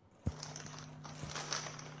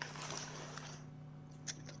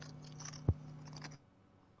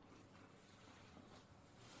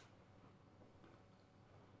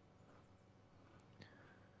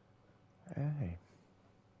 Aye.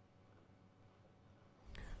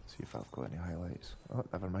 See if I've got any highlights. Oh,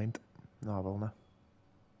 never mind. No, I will now.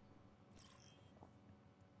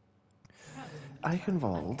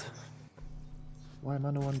 Eichenwald. Why am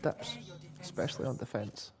I no on dips? Especially on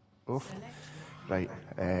defence. Oof. Right.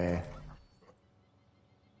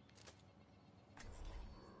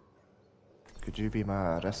 Could you be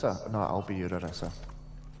my Arissa? No, I'll be your Arissa.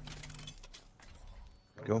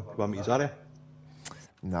 Go, you want me to Zarya?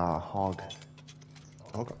 Nah, Hog.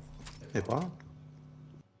 Okay. Hey, pal.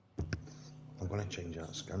 I'm gonna change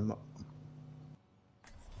that skin, but...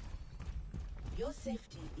 Your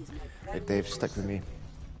safety is my Hey, primary Dave, stick with me.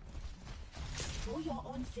 For your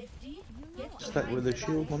own safety, get Stick with the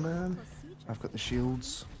shield, my man. I've got the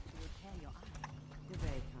shields. You're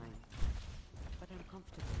very kind, but I'm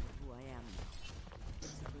comfortable with who I am now.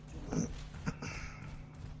 It's a good dream.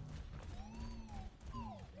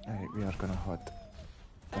 Right, we are gonna hod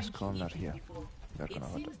this corner here. We are It gonna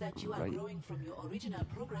hod seems that you are right growing from your original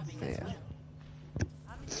programming as there. well.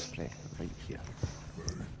 Right here.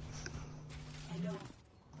 Hello.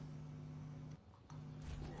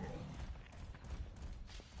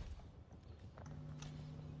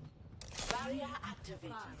 Barrier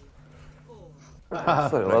activated.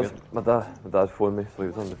 Sorry, lads. My dad phoned me, so he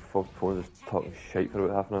was on the phone just talking shite for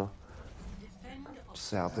about half an hour.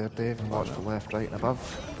 Sit up there, Dave, and watch the left, right, and above.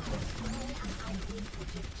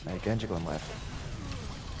 Now again, you're going left.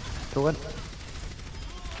 Pull in.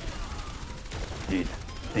 Deed.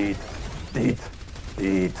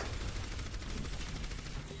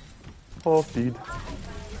 Oh, deed.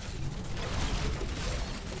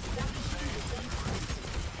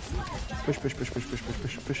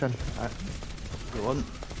 Push in. Alright. Go on.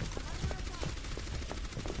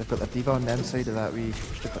 They've got the diva on the inside of that wee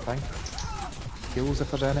stupid thing. Heals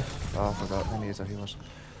if there's any. Oh, I forgot, how many is there healers?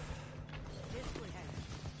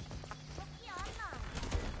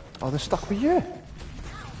 Oh, they're stuck with you!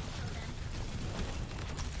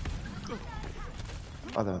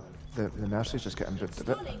 Oh, the Mercy's just getting ripped a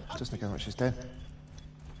bit. Just thinking what she's doing.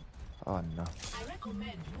 Oh no. I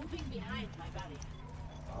recommend moving behind my barrier.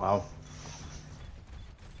 Wow.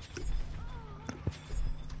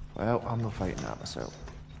 Well, I'm not fighting that myself.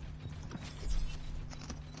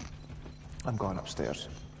 I'm going upstairs.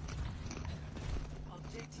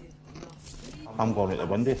 Objective lost. I'm going out the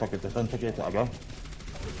window if I could disintegrate it again.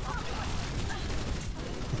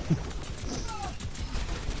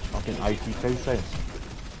 Fucking IT crowd sense.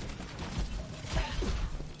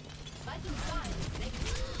 Vital sign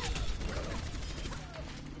negative.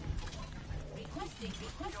 Requesting.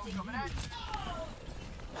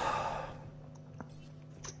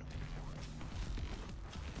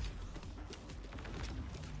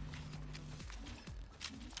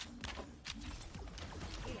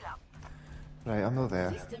 Right, I'm not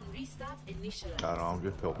there. System restart initial. I don't know, I'm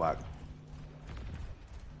just pulled back.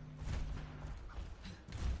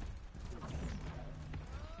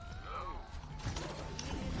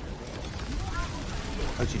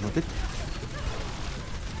 How's he not dead?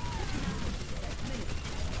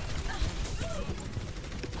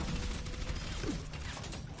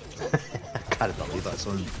 I can't believe that's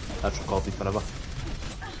on. That's recorded forever.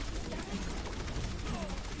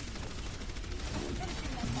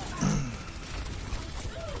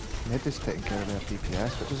 Ned is taking care of their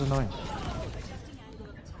DPS, which is annoying.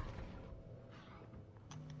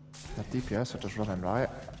 Their DPS are just running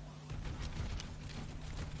riot.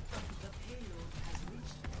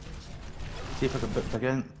 See if I can book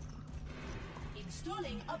again.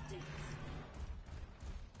 Installing updates.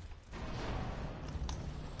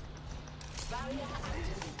 Barrier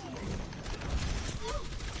activated.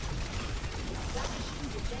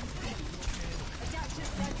 Adaptive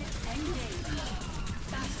circuits engaged.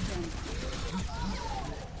 Bastion.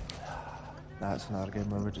 That's another game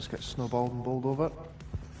where we just get snowballed and bowled over.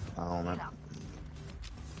 Oh man.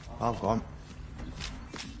 I've gone.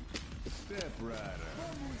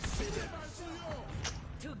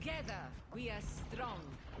 Together, we are strong.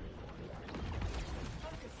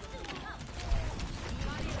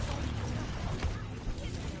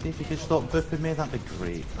 If you could stop booping me, that'd be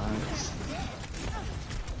great. Thanks.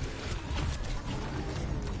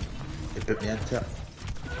 You put me into it.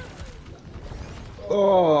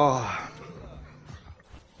 Oh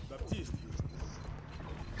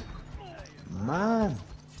man.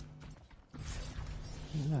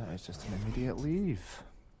 No, it's just an immediate leave.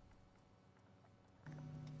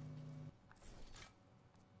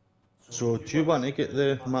 So do you want to get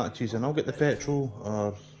the matches and I'll get the petrol,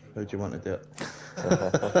 or how do you want to do it?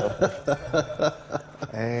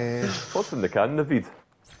 What's in the can, Naveed?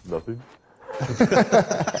 Nothing.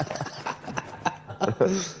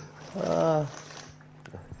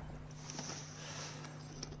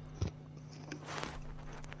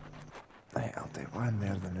 Right, I'll do one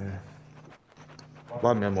there the new.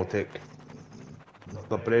 One man will take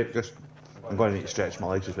the break. Just I'm going to need to stretch my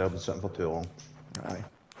legs as well. I've been sitting for too long. Aye.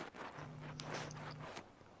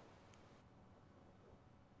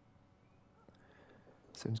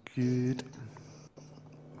 Sounds good.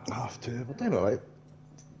 Half two. We're doing alright.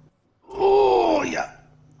 Oh yeah.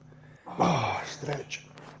 Oh, stretch.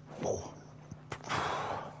 Oh.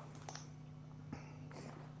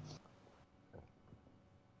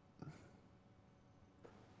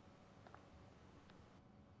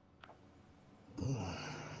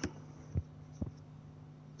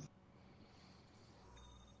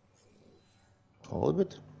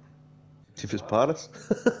 Hollywood? See if it's Paris?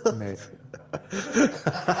 Mate.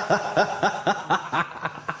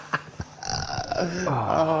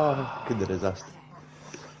 Oh, couldn't resist.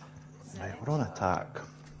 Right, we're on attack.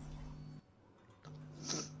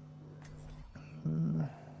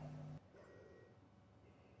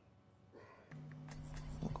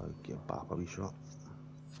 I'll go get back a wee shot.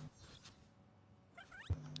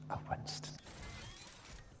 A Winston.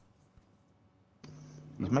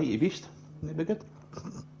 He's mighty beast. Wouldn't it be good?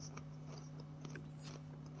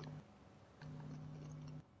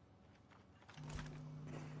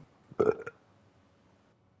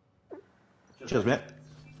 Cheers, mate.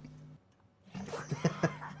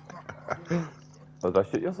 Did I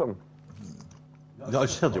shoot you or something? No, I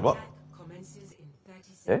just heard you what? Commences in 30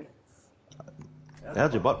 Eh? seconds. I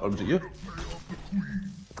heard you what? Or was it you?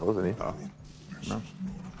 That wasn't he. Oh, no.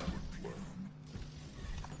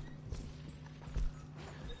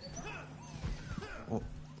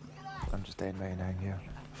 I'm just doing 99 here.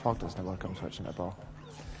 Fog doesn't work, I'm switching to ball.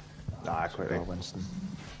 Nah, quite Ball right. Winston.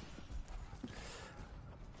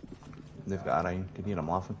 They've got a Ryan. Can hear him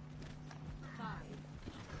laughing.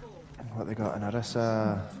 What they got? An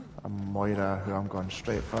Arissa, a Moira, who I'm going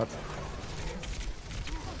straight for.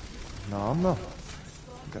 No, I'm not.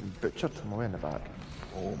 I'm getting butchered from away in the back.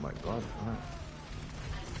 Oh my god.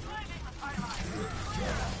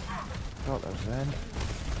 Got their Zen.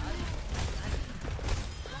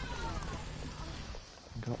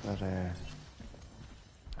 Got their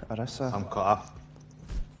Arissa. I'm cut off.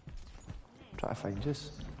 Try to find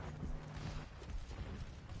us.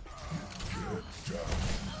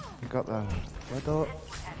 Got their Widow.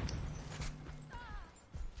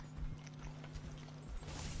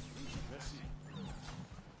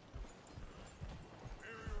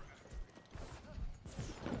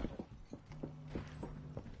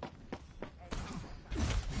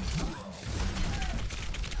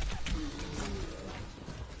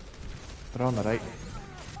 They're on the right.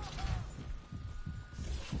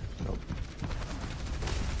 Nope.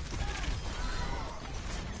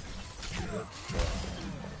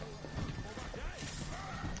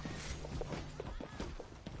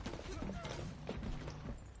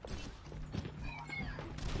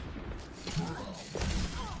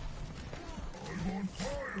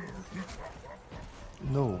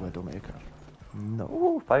 Widowmaker. No.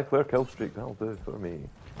 Ooh, 5-player kill streak, that'll do it for me.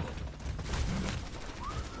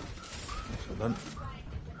 So done.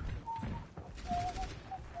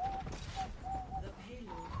 The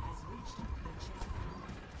payload has reached the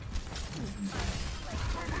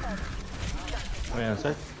checkpoint. Wait a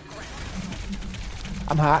sec.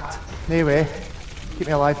 I'm hacked. No way. Keep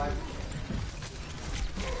me alive.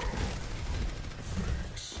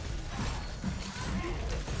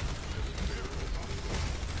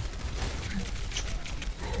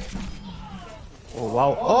 Oh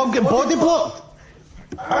wow. Oh, I'm getting body blocked!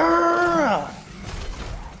 Alright,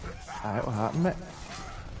 what happened, mate?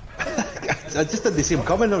 I just didn't see him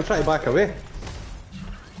coming, I was trying to back away.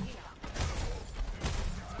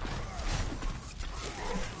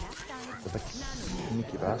 The big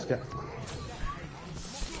sneaky basket.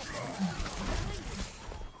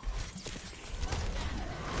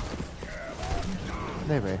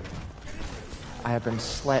 No way. I have been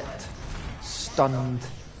slept, stunned,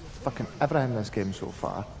 fucking everything in this game so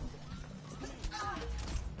far.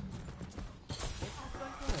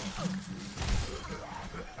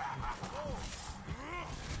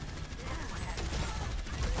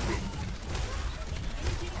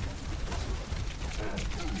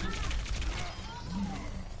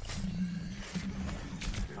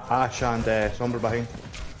 Ash and Sombra behind.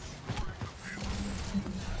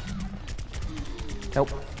 Help.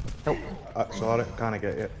 Help. Sorry, can't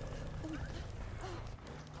get you.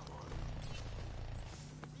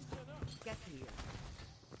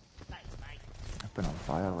 I've been on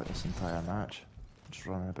fire like this entire match. Just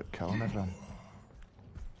running about killing everyone.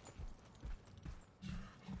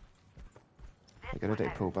 Get ready to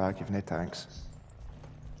pull back, you've no tanks.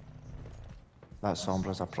 That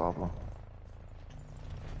Sombra's a problem.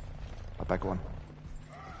 A big one.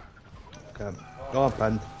 Okay. Oh, I'm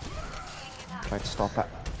pinned. Try to stop it.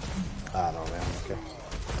 Ah, no, man, okay.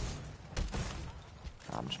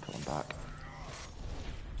 I'm just pulling back.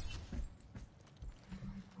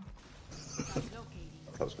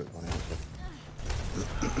 That was good funny, actually.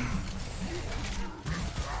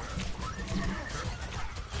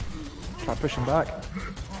 Try pushing back.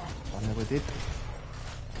 I nearly did.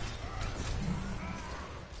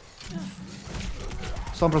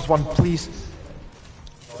 Sombra's one, please.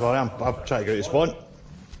 Sorry, I'm trying to get out of spawn.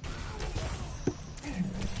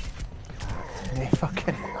 No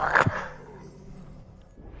fucking.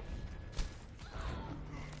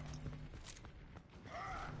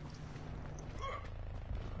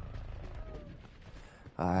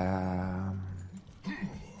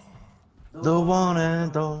 The one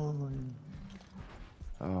and only.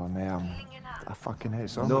 Oh man, I fucking hate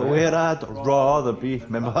Sombra. Nowhere I'd rather be.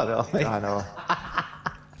 Remember that? I know.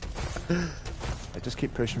 I just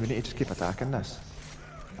keep pushing, we need to just keep attacking this.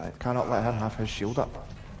 I cannot let him have his shield up.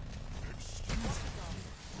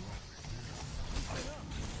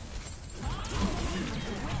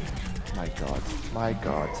 My god, my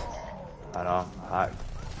god. I know, hack.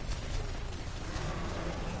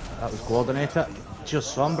 That was coordinated.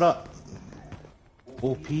 Just Sombra.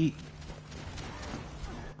 OP.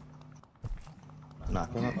 Nah, I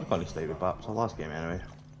can't stay with that. It's the last game anyway.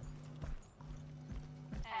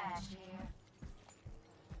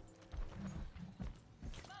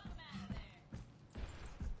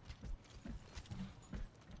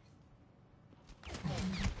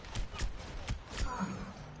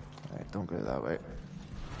 Right, don't go that way.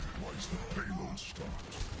 Once the payload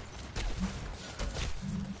starts.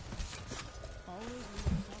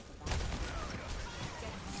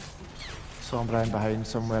 Sombra in behind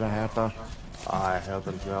somewhere, I heard her. I heard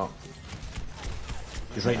it as well.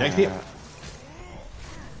 He's right next to you.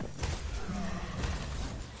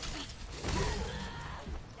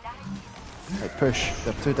 Right, push,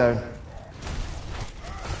 they're two down.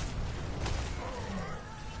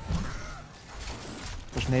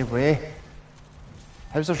 There's no way.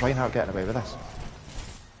 How's this Reinhardt getting away with this?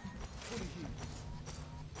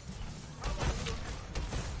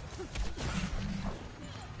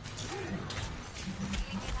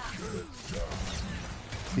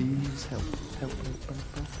 Please help, help, help,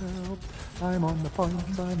 help, help. I'm on the point,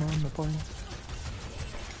 I'm on the point.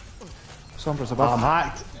 Sombra's above. I'm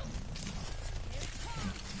hacked.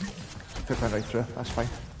 Put went right through, that's fine.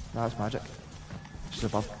 No, that's magic. She's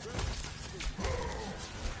above.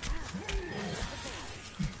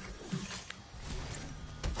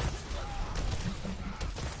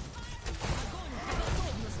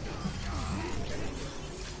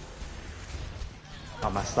 I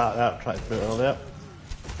missed that there, tried to put it earlier.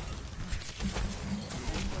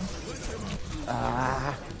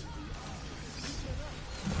 Ah.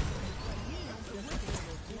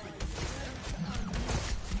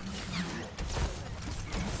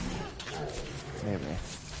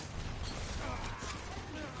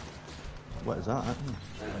 What is that?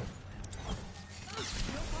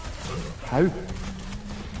 How?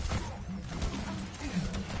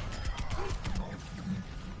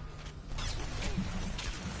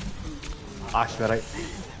 Ash, we're right.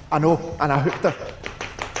 I know, and I hooked her.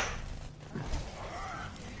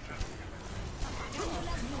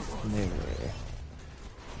 No way.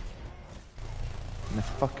 And the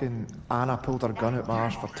fucking Anna pulled her gun out my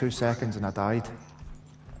arse for 2 seconds and I died.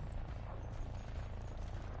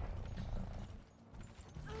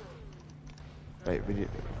 Right,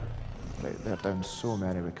 right, they're down so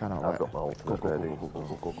many, we cannot I've let... got my Go, ultimate go, go, ready. go, go,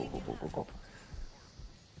 go, go, go, go, go, go.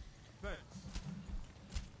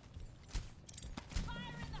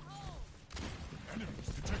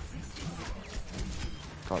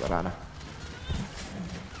 Got the Anna.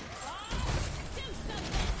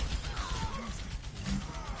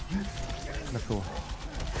 Nicole.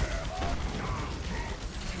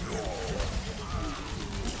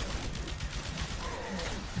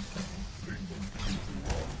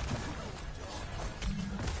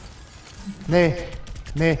 Nay,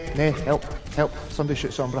 nay, nay, help, help. Somebody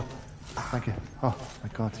shoot Sombra. Thank you. Oh my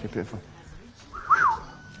god, you're beautiful.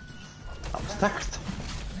 That was ticked.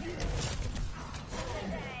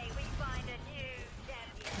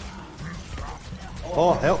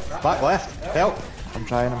 Oh, help. Back left. Help. I'm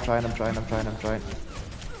trying.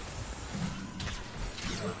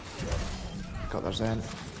 Got their Zen.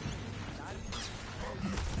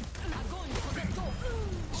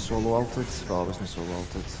 Solo ulted. Well, I wasn't solo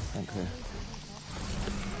ulted. I think they...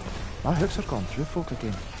 My hooks are going through folk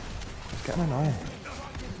again. It's getting annoying.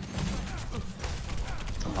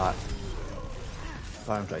 I'm back. I'm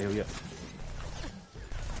trying to heal you.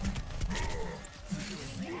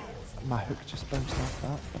 My hook just bounced off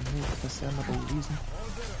that for no discernible reason.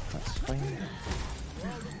 That's fine.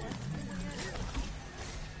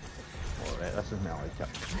 Alright, this is not like it.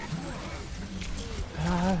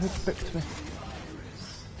 Ah, hook booked me.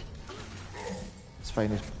 It's fine,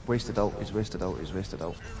 he's wasted ult, he's wasted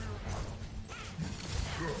ult.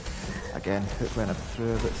 Again, hook went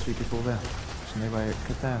through about 3 people there. There's no way it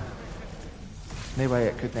could now. No way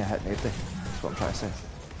it couldn't have hit nobody. That's what I'm trying to say.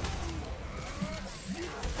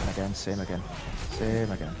 And again, same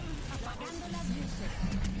again.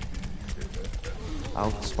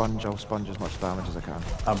 I'll sponge as much damage as I can.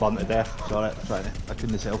 I'm burned to death. Sorry, I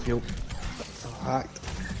couldn't self-heal. Hacked.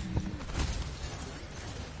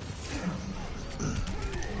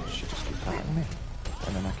 She just keep attacking me.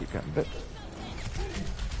 And then I keep getting bit.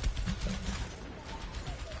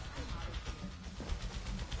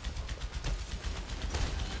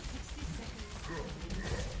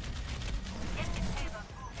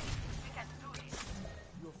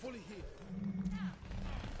 You're fully healed.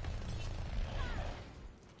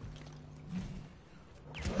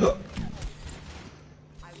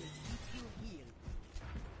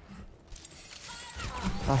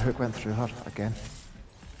 That hook went through her again.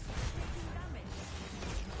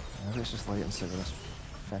 Let's just wait and see with this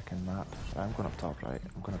fucking map. I'm going up top right.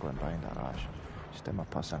 I'm going to go and bind that Ash. Just do my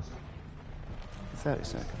puss in. 30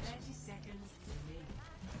 seconds. 30 seconds remaining.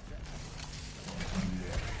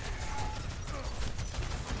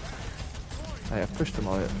 Right, I've pushed them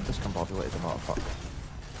out, discombobulated them out, fuck.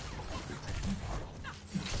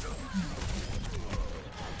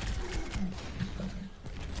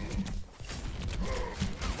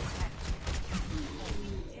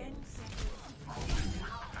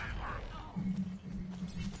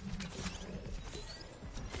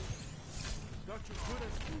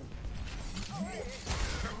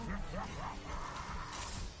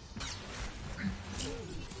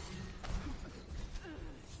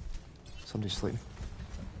 Somebody's sleeping.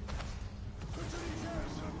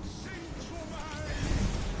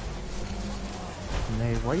 No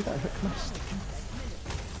way that hook missed.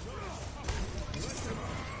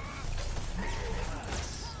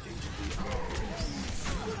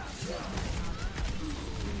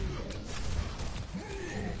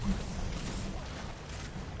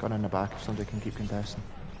 Gun in the back if somebody can keep contesting.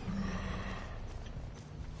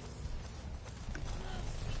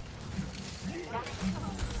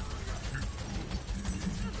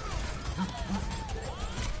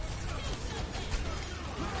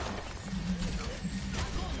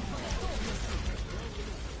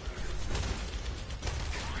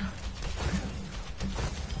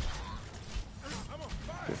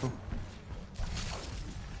 Beautiful.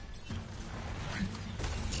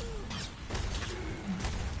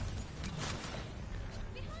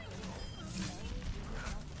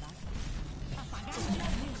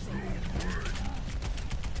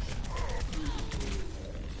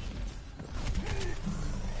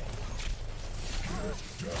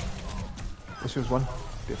 This was one.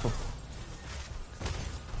 Beautiful.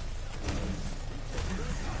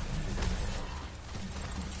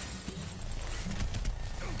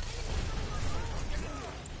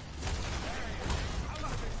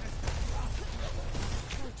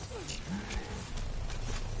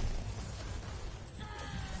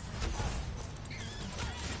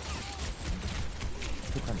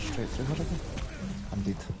 straight through her again.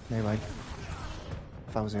 Indeed, no lie.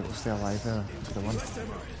 If I was able to stay alive there, I would have won.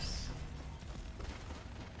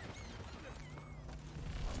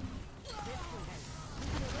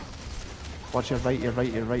 Watch your right, your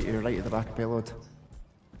right, your right, your right at the back of payload.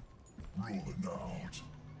 Rolling out.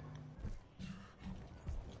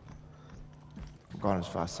 I'm going as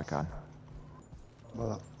fast as I can.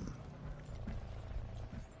 Well,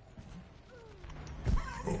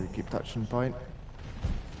 Do we keep touching point?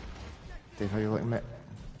 Dave, how you looking, mate?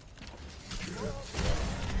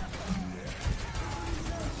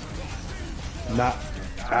 nah.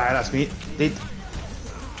 Ah, that's me. Dead.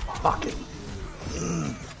 Fuck it.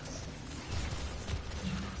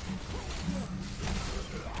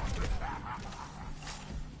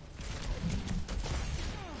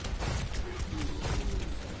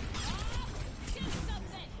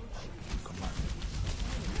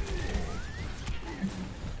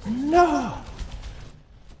 No!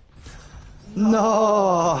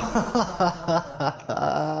 No!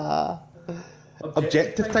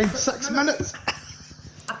 Objective time 6 minutes.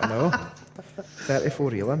 I know.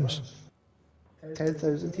 34 elims.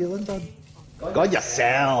 10,000 healing done. God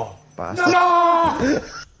yourself! Bastard. No!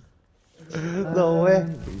 No way.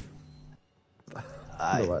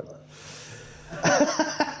 No way.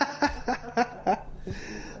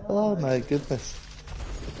 Oh my goodness.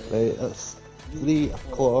 Right, it's 3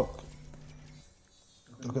 o'clock.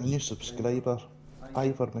 I've got a new subscriber.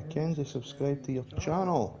 Ivor Mackenzie subscribed to your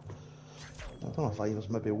channel. I don't know if Ivor's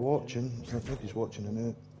maybe watching. I think he's watching it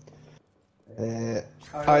now.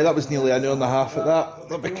 Aye, that was nearly an hour and a half at that.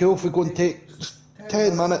 That'd be cool if we go and take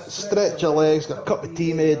 10 minutes, stretch your legs, get a cup of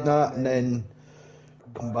tea made and that, and then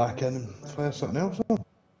come back in and fire something else on.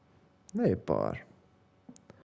 No bar.